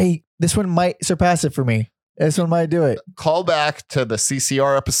 This one might surpass it for me. This one might do it. Call back to the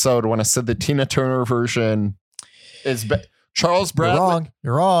CCR episode when I said the Tina Turner version is Charles Bradley.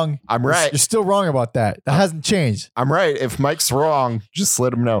 You're wrong. I'm right. You're still wrong about that. That hasn't changed. I'm right. If Mike's wrong, just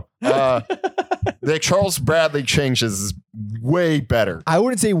let him know. The Charles Bradley Changes is way better. I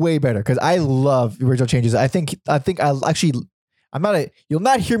wouldn't say way better because I love the original Changes. I think I'll actually. You'll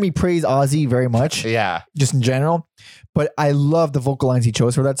not hear me praise Ozzy very much. Yeah. Just in general. But I love the vocal lines he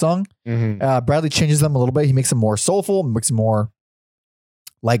chose for that song. Mm-hmm. Bradley changes them a little bit. He makes them more soulful, makes them more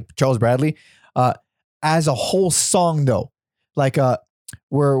like Charles Bradley. As a whole song though, like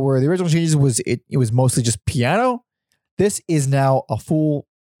where the original Changes was it was mostly just piano. This is now a full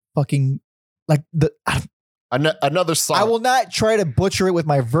fucking like another song. I will not try to butcher it with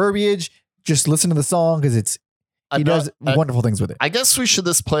my verbiage. Just listen to the song because he does wonderful things with it. I guess we should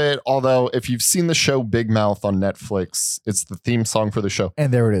just play it. Although, if you've seen the show Big Mouth on Netflix, it's the theme song for the show.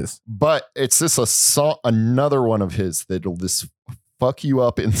 And there it is. But it's just a song, another one of his that'll just fuck you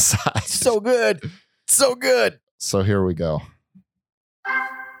up inside. So good. So good. So here we go.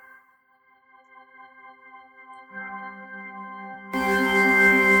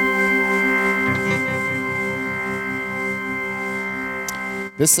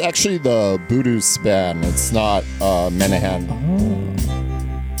 This is actually the Voodoo Span. It's not Menahan.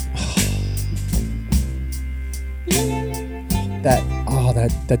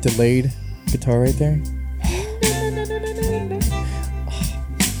 That delayed guitar right there.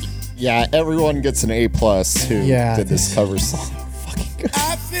 Yeah, everyone gets an A+ who did this cover song. Fucking good.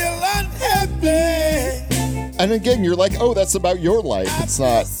 I feel unhappy. And again, you're like, oh, that's about your life. It's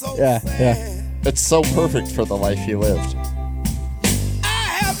not. So Yeah, sad. It's so perfect for the life he lived. I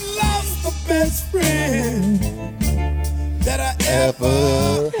have lost the best friend that I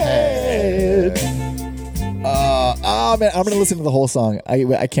ever had. Man, I'm gonna listen to the whole song.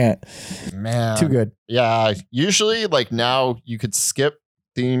 I can't. Man. Too good. Yeah, usually like now you could skip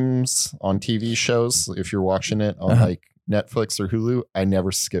themes on TV shows if you're watching it on like Netflix or Hulu. I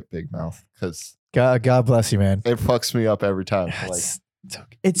never skip Big Mouth because God bless you, man. it fucks me up every time. Like,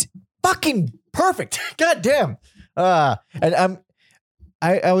 It's fucking perfect. God damn. And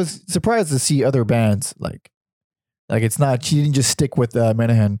I was surprised to see other bands like it's not. She didn't just stick with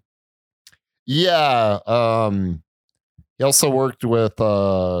Menahan. yeah. He also worked with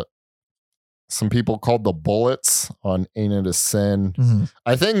some people called the Bullets on Ain't It a Sin. Mhm.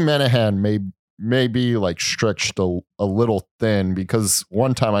 I think Menahan may be like stretched a little thin because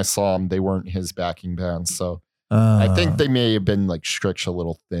one time I saw him, they weren't his backing band. So I think they may have been like stretched a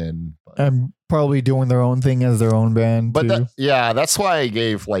little thin. But, I'm probably doing their own thing as their own band but too. that's why I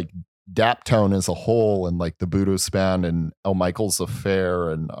gave like Daptone as a whole and like the Budos Band and El Michaels Affair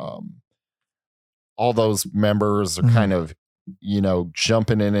and all those members are Mhm. kind of,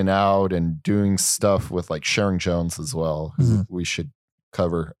 jumping in and out and doing stuff with like Sharon Jones as well, who we should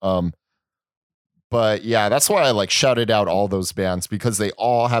cover. But yeah, that's why I like shouted out all those bands because they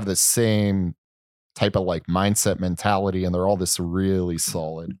all have the same type of like mindset mentality and they're all this really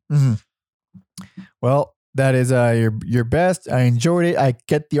solid. Well, that is your best. I enjoyed it. I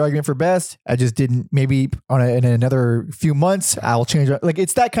get the argument for best. I just didn't. Maybe in another few months, I'll change. Like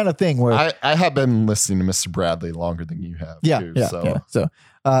it's that kind of thing where I have been listening to Mr. Bradley longer than you have. Too, So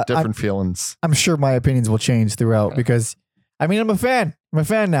different feelings. I'm sure my opinions will change throughout because I mean I'm a fan. I'm a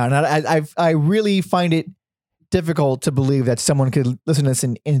fan now, and I really find it difficult to believe that someone could listen to this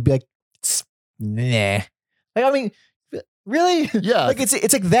and be like, nah. Like I mean. Really? Yeah. Like it's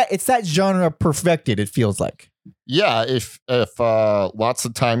like that. It's that genre perfected. It feels like. Yeah. If lots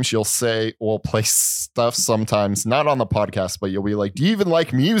of times you'll say we'll play stuff sometimes not on the podcast, but you'll be like, "Do you even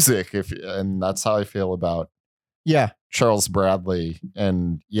like music?" And that's how I feel about Charles Bradley.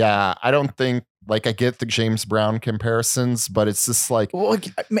 And yeah, I don't think like I get the James Brown comparisons, but it's just like, well,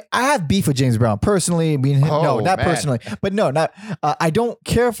 I have beef with James Brown personally. I mean, no, not man. personally, but no, not. I don't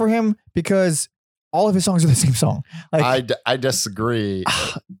care for him because. All of his songs are the same song. Like I disagree.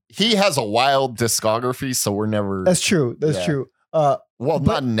 He has a wild discography, so we're never. That's true. That's true. Well,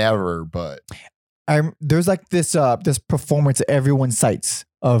 not never, but there's like this performance that everyone cites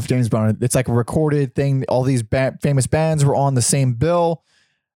of James Brown. It's like a recorded thing. All these famous bands were on the same bill.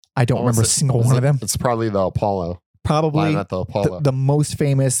 I don't remember a single one of them. It's probably the Apollo. Probably Live at the Apollo. The most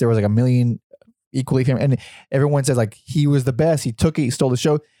famous. There was like a million equally famous, and everyone says like he was the best. He took it. He stole the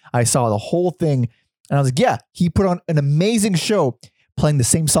show. I saw the whole thing. And I was like, yeah, he put on an amazing show playing the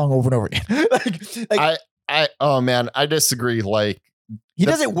same song over and over again. I disagree. Like he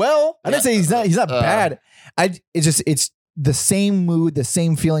does it well. I didn't say he's not bad. It's the same mood, the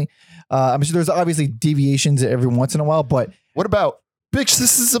same feeling. I'm sure there's obviously deviations every once in a while, but what about bitch,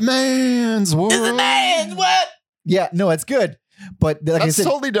 this is a man's world. It's a man's what? Yeah, no, it's good. But like that's I said,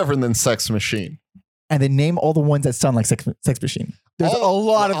 totally different than Sex Machine. And they name all the ones that sound like Sex Machine. There's a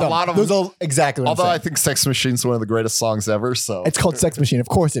lot of them. There's exactly what Although I'm I think Sex Machine's one of the greatest songs ever. So it's called Sex Machine. Of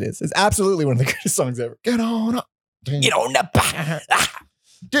course it is. It's absolutely one of the greatest songs ever. Get on up. Get on up.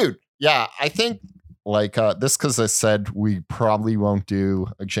 Dude, yeah, I think like this because I said we probably won't do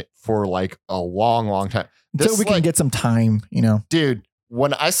for like a long time. Until we can get some time, Dude,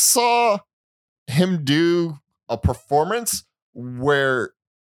 when I saw him do a performance where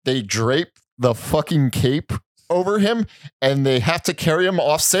they drape the fucking cape over him and they have to carry him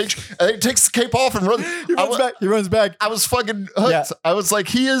off stage and he takes the cape off and runs. He runs back. I was fucking hooked. Yeah. I was like,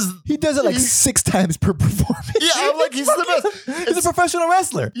 he does it like 6 times per performance. Yeah, I'm like, he's the best. He's a professional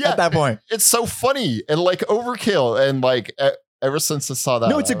wrestler at that point. It's so funny and like overkill. And like ever since I saw that.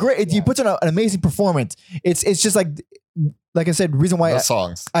 No, it's he puts on an amazing performance. It's just like I said, reason why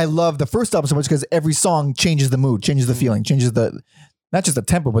songs. I love the first album so much because every song changes the mood, changes the feeling, changes not just the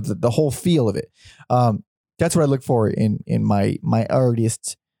tempo, but the whole feel of it. That's what I look for in my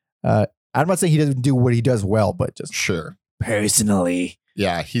artist. I'm not saying he doesn't do what he does well, but just sure personally.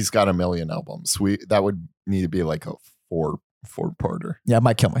 Yeah, he's got a million albums. That would need to be like a four-parter. Yeah, I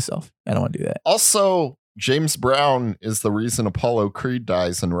might kill myself. I don't want to do that. Also, James Brown is the reason Apollo Creed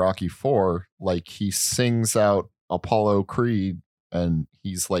dies in Rocky IV. Like he sings out Apollo Creed and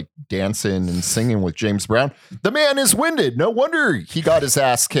he's like dancing and singing with James Brown. The man is winded. No wonder he got his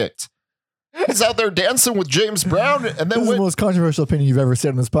ass kicked. He's out there dancing with James Brown, and then this is the most controversial opinion you've ever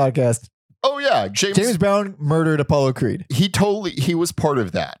said on this podcast. Oh yeah, James Brown murdered Apollo Creed. He was part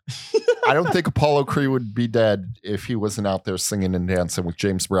of that. I don't think Apollo Creed would be dead if he wasn't out there singing and dancing with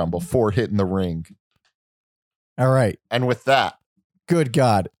James Brown before hitting the ring. All right, and with that, good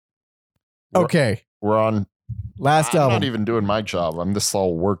God. Okay, we're on. Last album. I'm not even doing my job. I'm just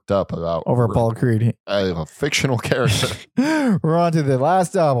all worked up about Apollo Creed. A fictional character. We're on to the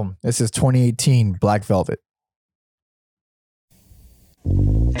last album. This is 2018, Black Velvet.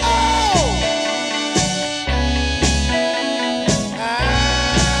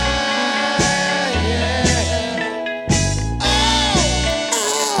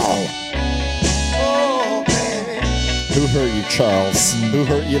 Who hurt you, Charles? Who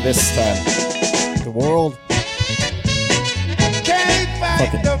hurt you this time? The world. Can't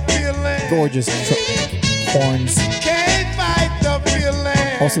fight the feeling. gorgeous horns. Can't fight the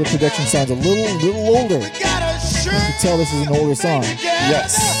feeling. Also, the production sounds a little older. We gotta sure You can tell this is an older song.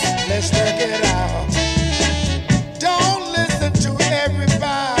 Yes. Let's work it out. Don't listen to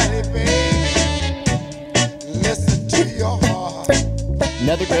everybody, baby. Listen to your heart.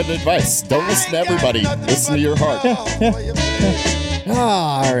 Another good advice. Don't listen to everybody. Listen to your heart.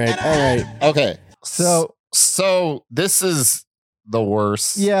 All right. Okay. So this is the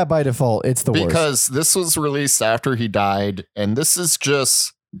worst. yeah, by default, it's the worst. Because this was released after he died, and this is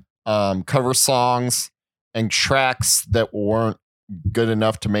just cover songs and tracks that weren't good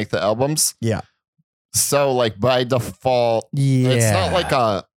enough to make the albums. Yeah. So like by default, Yeah. it's not like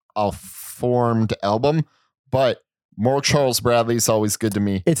a formed album, but more Charles Bradley's always good to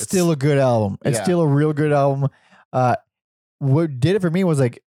me. It's still a good album. It's Yeah. still a real good album. What did it for me was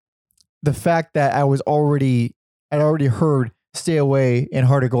like the fact that I'd already heard "Stay Away" and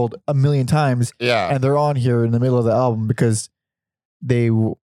 "Heart of Gold" a million times, yeah. and they're on here in the middle of the album because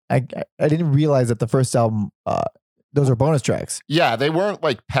I didn't realize that the first album those are bonus tracks. Yeah, they weren't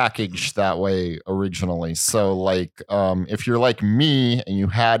like packaged that way originally. So like if you're like me and you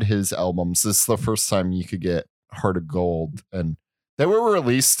had his albums, this is the first time you could get Heart of Gold, and they were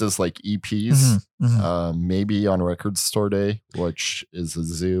released as like EPs, maybe on Record Store Day, which is a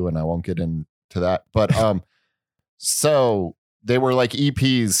zoo, and I won't get into that. But so they were like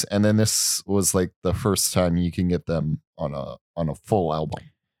EPs, and then this was like the first time you can get them on a full album.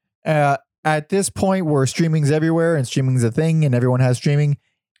 At this point where streaming's everywhere and streaming's a thing and everyone has streaming,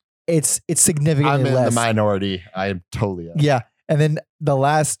 it's significantly I'm in less. the minority. I'm totally out. Yeah. And then the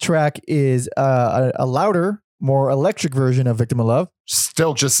last track is a louder, more electric version of Victim of Love.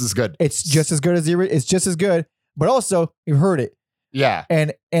 Still just as good. It's just as good as it's just as good, but also you heard it. Yeah.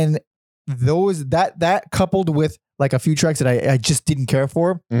 And those that coupled with like a few tracks that I just didn't care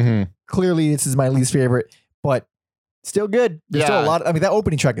for. Mm-hmm. Clearly this is my least favorite, but still good. There's still a Yeah. lot. I mean, that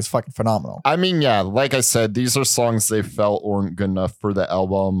opening track is fucking phenomenal. I mean, yeah, like I said, these are songs they felt weren't good enough for the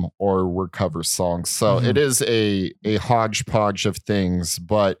album or were cover songs. So Mhm. it is a hodgepodge of things,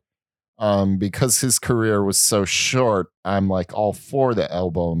 but because his career was so short, I'm like all for the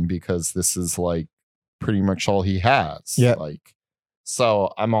album because this is like pretty much all he has. Yeah. Like,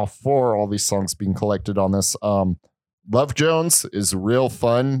 so I'm all for all these songs being collected on this. Love Jones is real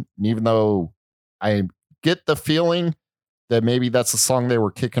fun. And even though I get the feeling that maybe that's a song they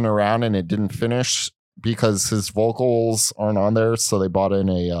were kicking around and it didn't finish because his vocals aren't on there. So they bought in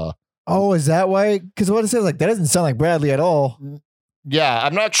a, Oh, is that why? Because what it says, like, that doesn't sound like Bradley at all. yeah,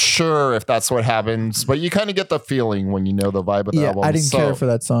 I'm not sure if that's what happens, but you kind of get the feeling when you know the vibe of the Yeah, album. I didn't care for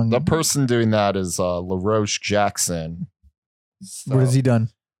that song. The person doing that is LaRoche Jackson. So, What has he done?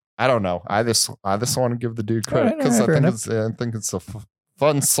 I don't know. I just want to give the dude credit Alright, because fair enough. I think it's a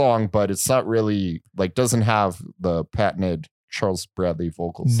fun song, but it's not really like doesn't have the patented Charles Bradley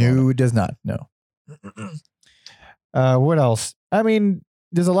vocals. on No, it. it does not. No. What else? I mean,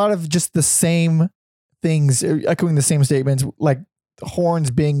 there's a lot of just the same things, echoing the same statements, like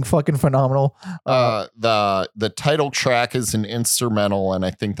horns being fucking phenomenal. The title track is an instrumental, and I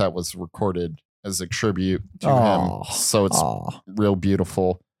think that was recorded as a tribute to Aw. him. So it's Aw. real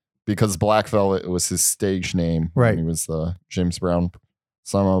beautiful because Black Velvet was his stage name. Right. When he was the James Brown.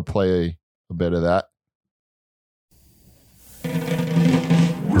 So I'm gonna play a bit of that.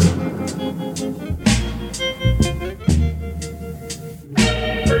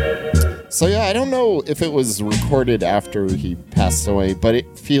 So yeah, I don't know if it was recorded after he passed away, but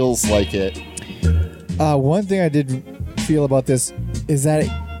it feels like it. One thing I did feel about this is that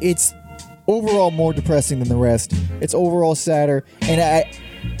it's overall more depressing than the rest. It's overall sadder, and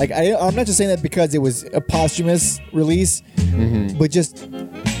I'm not just saying that because it was a posthumous release, but just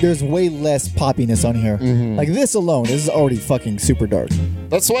there's way less poppiness on here. Like this alone, this is already fucking super dark.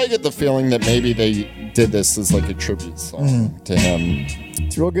 That's why I get the feeling that maybe they did this as like a tribute song to him.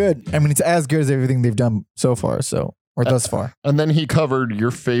 It's real good. I mean, it's as good as everything they've done so far, or thus far. And then he covered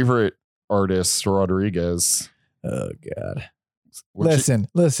your favorite artist, Rodriguez. Oh God! What'd you-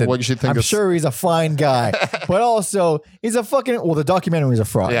 Listen. What did you think I'm of sure he's a fine guy, but also he's a fucking. Well, the documentary is a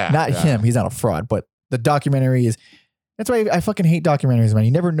fraud. Yeah, Not yeah. him. He's not a fraud, but the documentary is. That's why I fucking hate documentaries, man.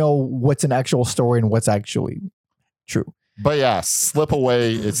 You never know what's an actual story and what's actually true. But yeah, Slip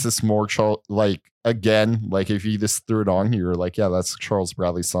Away. It's this more like again, like if you just threw it on, you're like, yeah, that's a Charles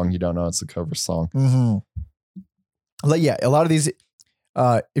Bradley song. You don't know it's a cover song. Mm-hmm. Like, yeah, a lot of these.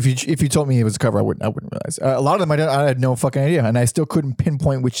 If you told me it was a cover, I wouldn't realize. A lot of them I had no fucking idea, and I still couldn't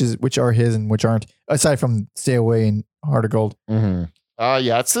pinpoint which are his and which aren't. Aside from Stay Away and Heart of Gold.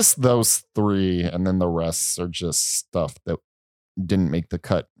 Yeah, it's just those three, and then the rest are just stuff that didn't make the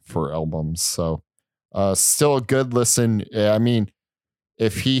cut for albums. So still a good listen. I mean,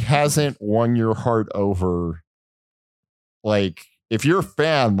 if he hasn't won your heart over, like if you're a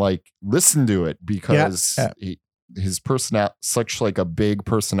fan, like listen to it because his personality, such like a big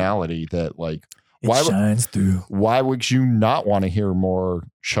personality that like It shines through. why would you not want to hear more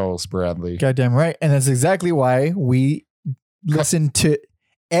Charles Bradley? Goddamn right. And that's exactly why we listened to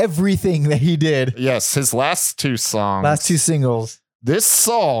everything that he did. Yes, his last two songs. Last two singles. This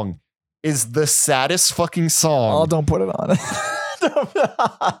song is the saddest fucking song. Oh, don't put it on.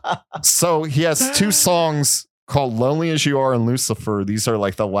 So he has two songs called Lonely as You Are and Lucifer. These are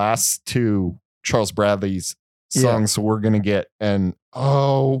like the last two Charles Bradley's songs we're going to get. And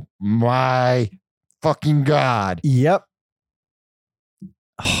oh my fucking God. Yep.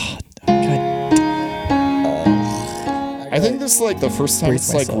 Oh, God. I think this is like the first time Brace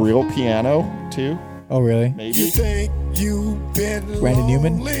it's like myself. real piano too. Oh, really? You Maybe. think you've been Randy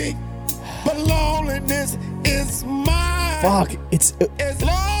Newman? lonely, but loneliness is mine. Fuck. It's As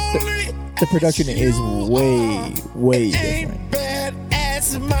lonely the production as is you way are, it ain't different. bad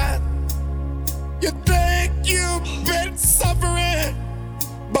as mine. You think you've been suffering,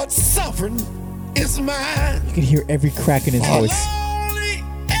 but suffering is mine. You can hear every crack in his voice. Lonely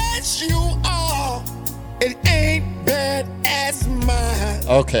as you are, it ain't bad as mine.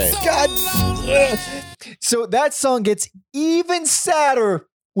 Okay. So God. lonely. So that song gets even sadder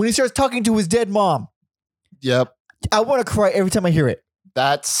when he starts talking to his dead mom. Yep. I want to cry every time I hear it.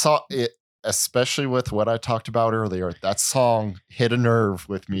 That song, especially with what I talked about earlier, that song hit a nerve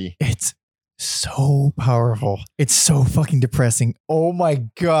with me. It's so powerful. It's so fucking depressing. Oh my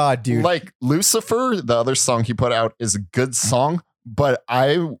God, dude. Like Lucifer, the other song he put out, is a good song, but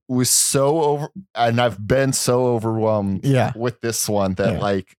I was so over, and I've been so overwhelmed Yeah. with this one that Yeah.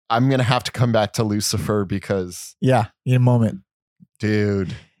 like I'm gonna have to come back to Lucifer because, Yeah. In a moment.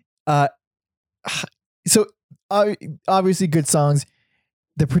 dude, So obviously good songs.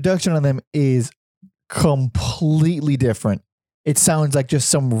 The production on them is completely different. It sounds like just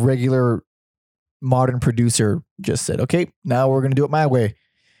some regular modern producer just said, okay, now we're going to do it my way.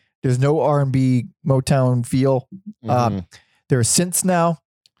 There's no R&B Motown feel. mhm. There are synths now.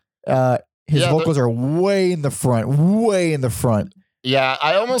 His Yeah, vocals are way in the front. Yeah,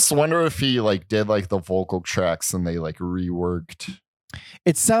 I almost wonder if he like did like the vocal tracks and they like reworked.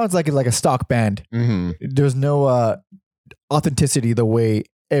 It sounds like a stock band. Mhm. There's no authenticity the way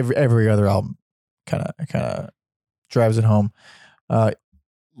every other album kind of drives it home. Like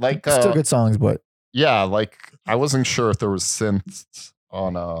Still good songs, but yeah, like I wasn't sure if there was synths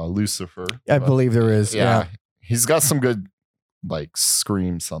on Lucifer. I but believe there is. Yeah. He's got some good like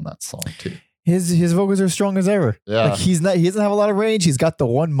screams on that song too. His vocals are strong as ever. Yeah. Like he doesn't have a lot of range. He's got the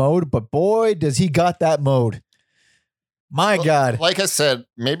one mode, but boy, does he got that mode. My God. Like I said,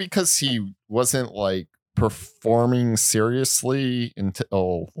 maybe because he wasn't like performing seriously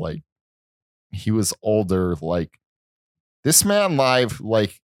until like he was older. Like this man live,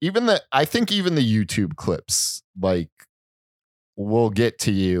 like I think even the YouTube clips like will get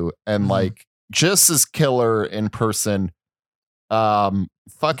to you and Mhm. like just as killer in person.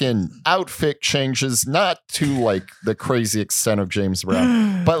 Fucking outfit changes, not to like the crazy extent of James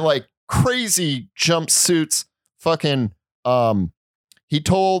Brown, but like crazy jumpsuits. Fucking he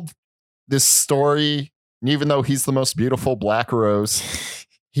told this story, and even though he's the most beautiful black rose,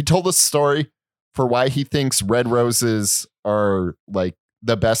 he told a story for why he thinks red roses are like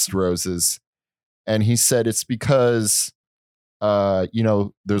the best roses. And he said it's because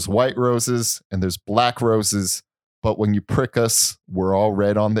there's white roses and there's black roses, but when you prick us, we're all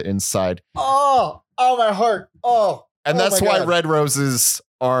red on the inside. oh, my heart. Oh. And Oh that's my why God. red roses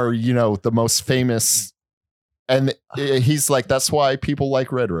are, the most famous. And he's like, that's why people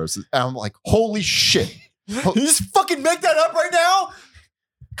like red roses. And I'm like, holy shit. You just fucking make that up right now?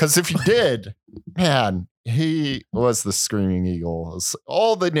 Because if you did, man, he was the Screaming Eagle.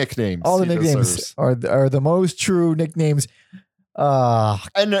 All the nicknames. All the he nicknames deserves. are the most true nicknames.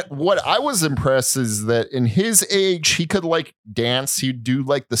 And what I was impressed is that in his age, he could like dance. He'd do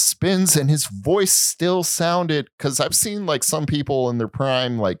like the spins, and his voice still sounded. Because I've seen like some people in their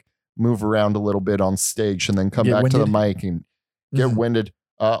prime like move around a little bit on stage and then come Get back to the winded? mic and get Mhm. winded.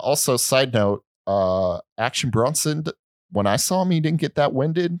 Also, side note, Action Bronson. When I saw him, he didn't get that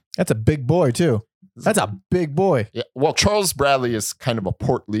winded. That's a big boy too. That's a big boy. Yeah, well, Charles Bradley is kind of a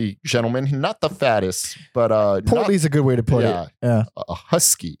portly gentleman, not the fattest, but Portly's a good way to put yeah. it. Yeah. a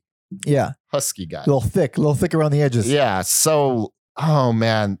husky guy. A little thick around the edges. Yeah. So, oh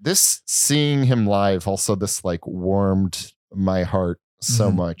man, seeing him live also this like warmed my heart so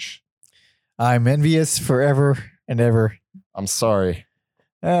Mhm. much. I'm envious forever and ever. I'm sorry.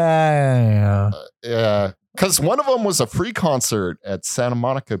 Yeah, because one of them was a free concert at Santa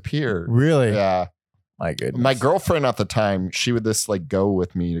Monica Pier. Really? Yeah, My goodness. my girlfriend at the time, she would just like go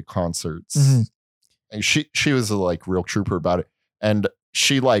with me to concerts. Mhm. And she was a like real trooper about it, and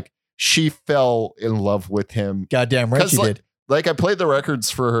she fell in love with him. Goddamn right 'Cause, she like, did. Like I played the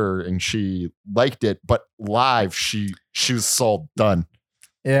records for her, and she liked it, but live she was so done.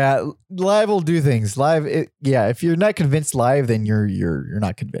 Yeah, live will do things. Live, if you're not convinced live, then you're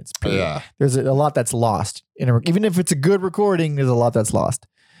not convinced. period. Yeah, There's a lot that's lost. Even if it's a good recording, there's a lot that's lost.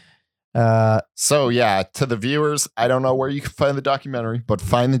 So yeah, to the viewers, I don't know where you can find the documentary, but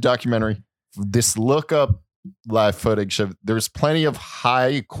find the documentary. Just look up live footage of. There's plenty of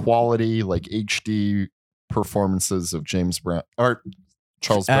high quality, like HD performances of James Brown or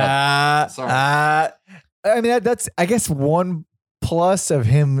Charles Brown. I mean, that's I guess one plus of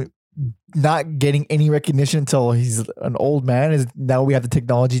him not getting any recognition until he's an old man is now we have the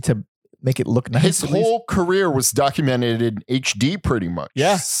technology to make it look nice. His at least. whole career was documented in HD, pretty much.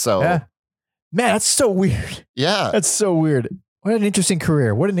 Yeah. So Yeah. Man, that's so weird. yeah. That's so weird. What an interesting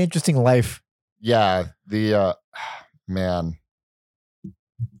career. What an interesting life. Yeah, the man,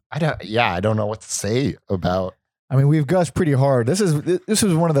 I don't know what to say about. I mean, we've gushed pretty hard. This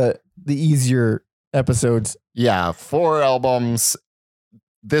was one of the easier episodes. Yeah, 4 albums.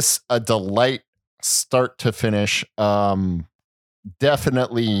 This a delight, start to finish.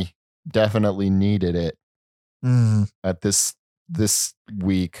 Definitely needed it at this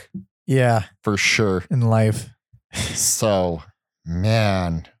week Yeah, for sure. in life. So,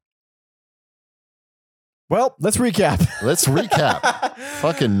 man, Well, let's recap. let's recap.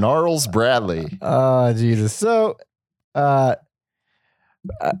 Fucking Gnarls Bradley. Oh, Jesus. So,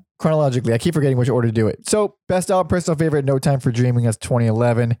 chronologically, I keep forgetting which order to do it. So, best album, personal favorite, No Time for Dreaming, that's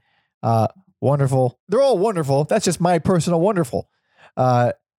 2011. Wonderful. They're all wonderful. That's just my personal wonderful.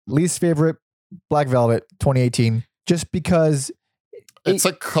 Least favorite, Black Velvet, 2018. Just because It's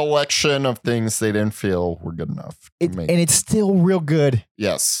a collection of things they didn't feel were good enough to make. and it's still real good.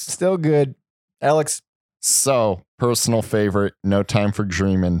 Yes. Still good. Alex, So, personal favorite, No Time for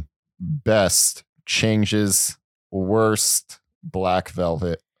Dreaming. Best, Changes. Worst, Black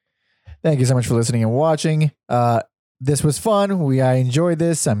Velvet. thank you so much for listening and watching. This was fun. I enjoyed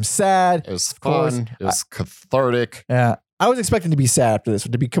this. I'm sad. It was course. fun. It was cathartic. I was expecting to be sad after this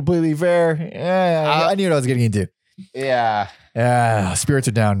one, to be completely fair. I knew what I was getting into. Yeah. Spirits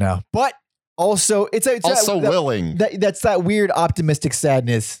are down now. But also, it's Also that, willing. that's that weird optimistic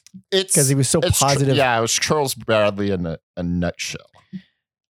sadness It's because he was so it's tr- positive. yeah, it was Charles Bradley in a nutshell.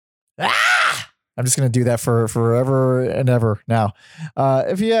 I'm just going to do that for forever and ever now.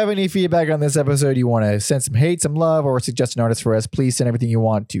 If you have any feedback on this episode, you want to send some hate, some love, or suggest an artist for us, please send everything you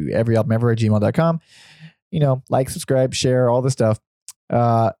want to everyalbumever@gmail.com. Like, subscribe, share, all the stuff.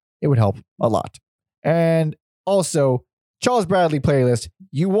 It would help a lot. And also, Charles Bradley playlist.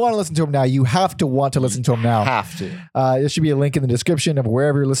 You want to listen to him now. You have to want to listen to him now. Have to. There should be a link in the description of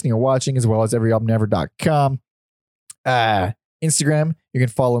wherever you're listening or watching, as well as everyalbumever.com. Instagram, you can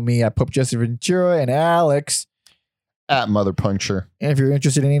follow me at Pope Jesse Ventura and Alex. At Mother Puncture. And if you're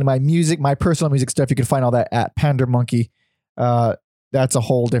interested in any of my music, my personal music stuff, you can find all that at Pander Monkey. That's a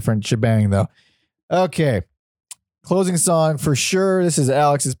whole different shebang, though. Okay. Closing song for sure. This is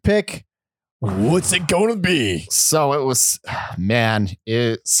Alex's pick. What's it gonna be? So it was, man,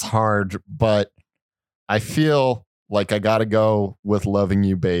 it's hard, but I feel like I got to go with Loving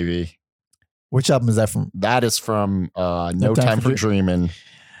You, Baby. Which album is that from? That is from No Time for Dreaming.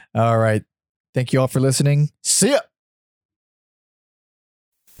 All right. Thank you all for listening. See ya.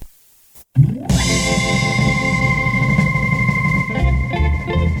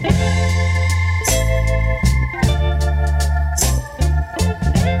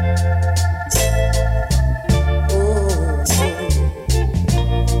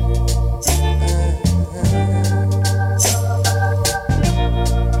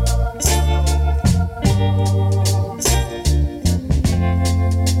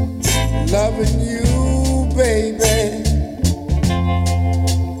 Loving you, baby.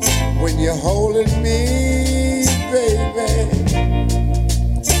 When you're holding me, baby,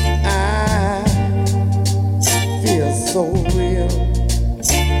 I feel so real.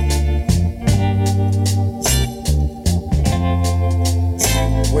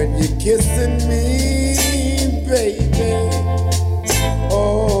 When you're kissing me, baby,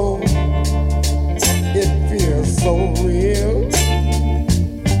 oh, it feels so real.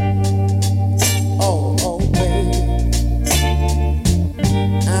 Oh, baby.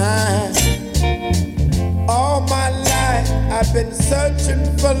 All my life I've been searching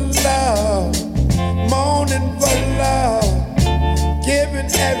for love, moaning for love, giving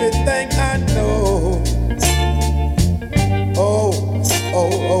giving everything I know.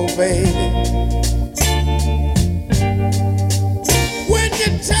 Oh, baby. When you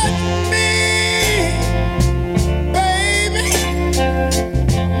touch me, baby,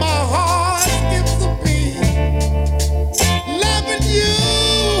 my heart skips a beat. Loving you,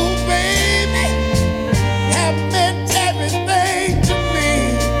 baby, have meant everything to me.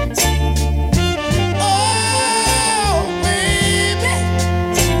 Oh, baby.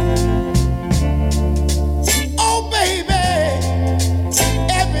 Oh, baby.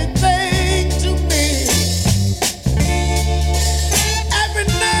 Everything to me. Every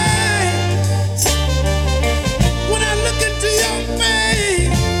night when I look into your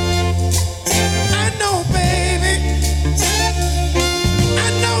face, I know, baby, I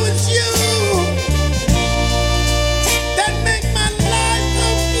know it's you that make my life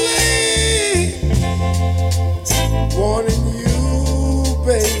complete. Wanting you,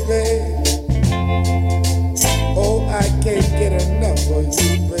 baby. Oh, I can't get enough of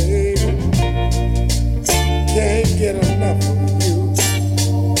you, baby. Can't get enough of you.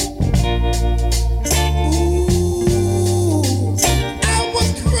 Ooh, I was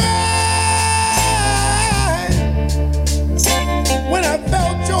crying when I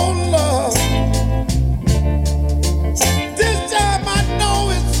felt your love. This time I know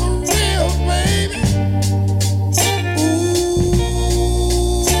it's for real, baby. Ooh.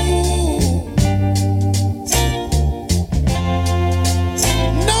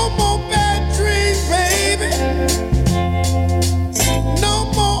 No more bad dreams, baby. No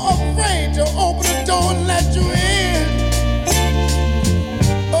more afraid to open the door and let you in.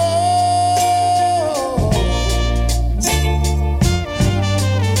 Oh,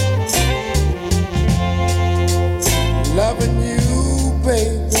 loving you,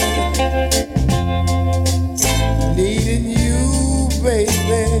 baby. Needing you,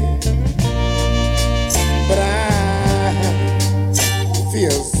 baby. But I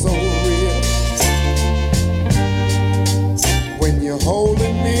feel so real when you're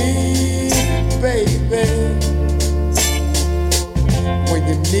holding me, baby. When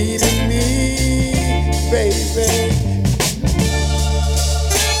you're needing me, baby.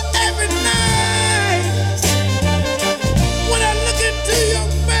 Every night when I look into your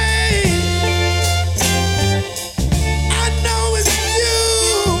face, I know it's you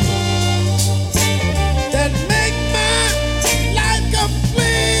that make my life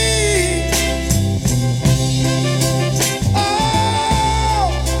complete. Oh,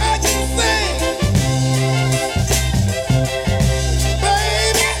 I can say,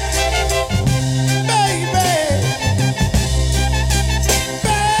 baby, baby, baby.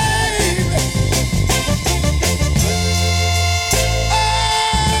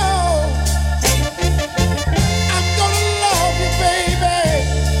 Oh, I'm gonna love you, baby.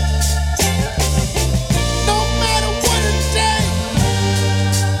 No matter what it takes,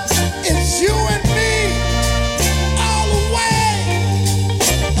 it's you and me all the way.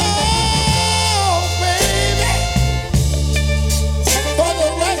 Oh, baby, for the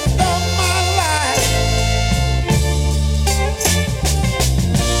rest of my life.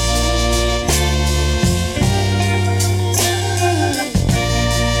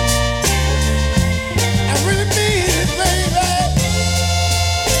 I really mean it, baby.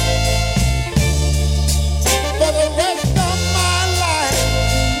 For the rest of my life,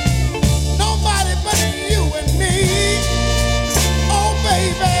 nobody but you and me. Oh,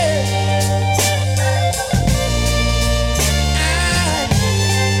 baby, I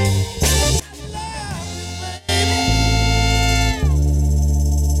love you, baby.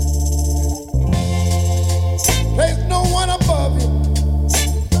 There's no one above you.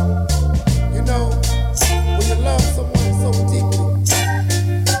 You know, when you love someone so deeply,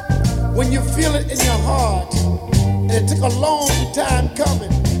 when you feel it in your heart, and it took a long time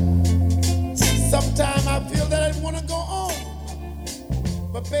coming. Sometimes I feel that I want to go on,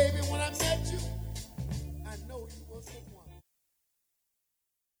 but baby, when I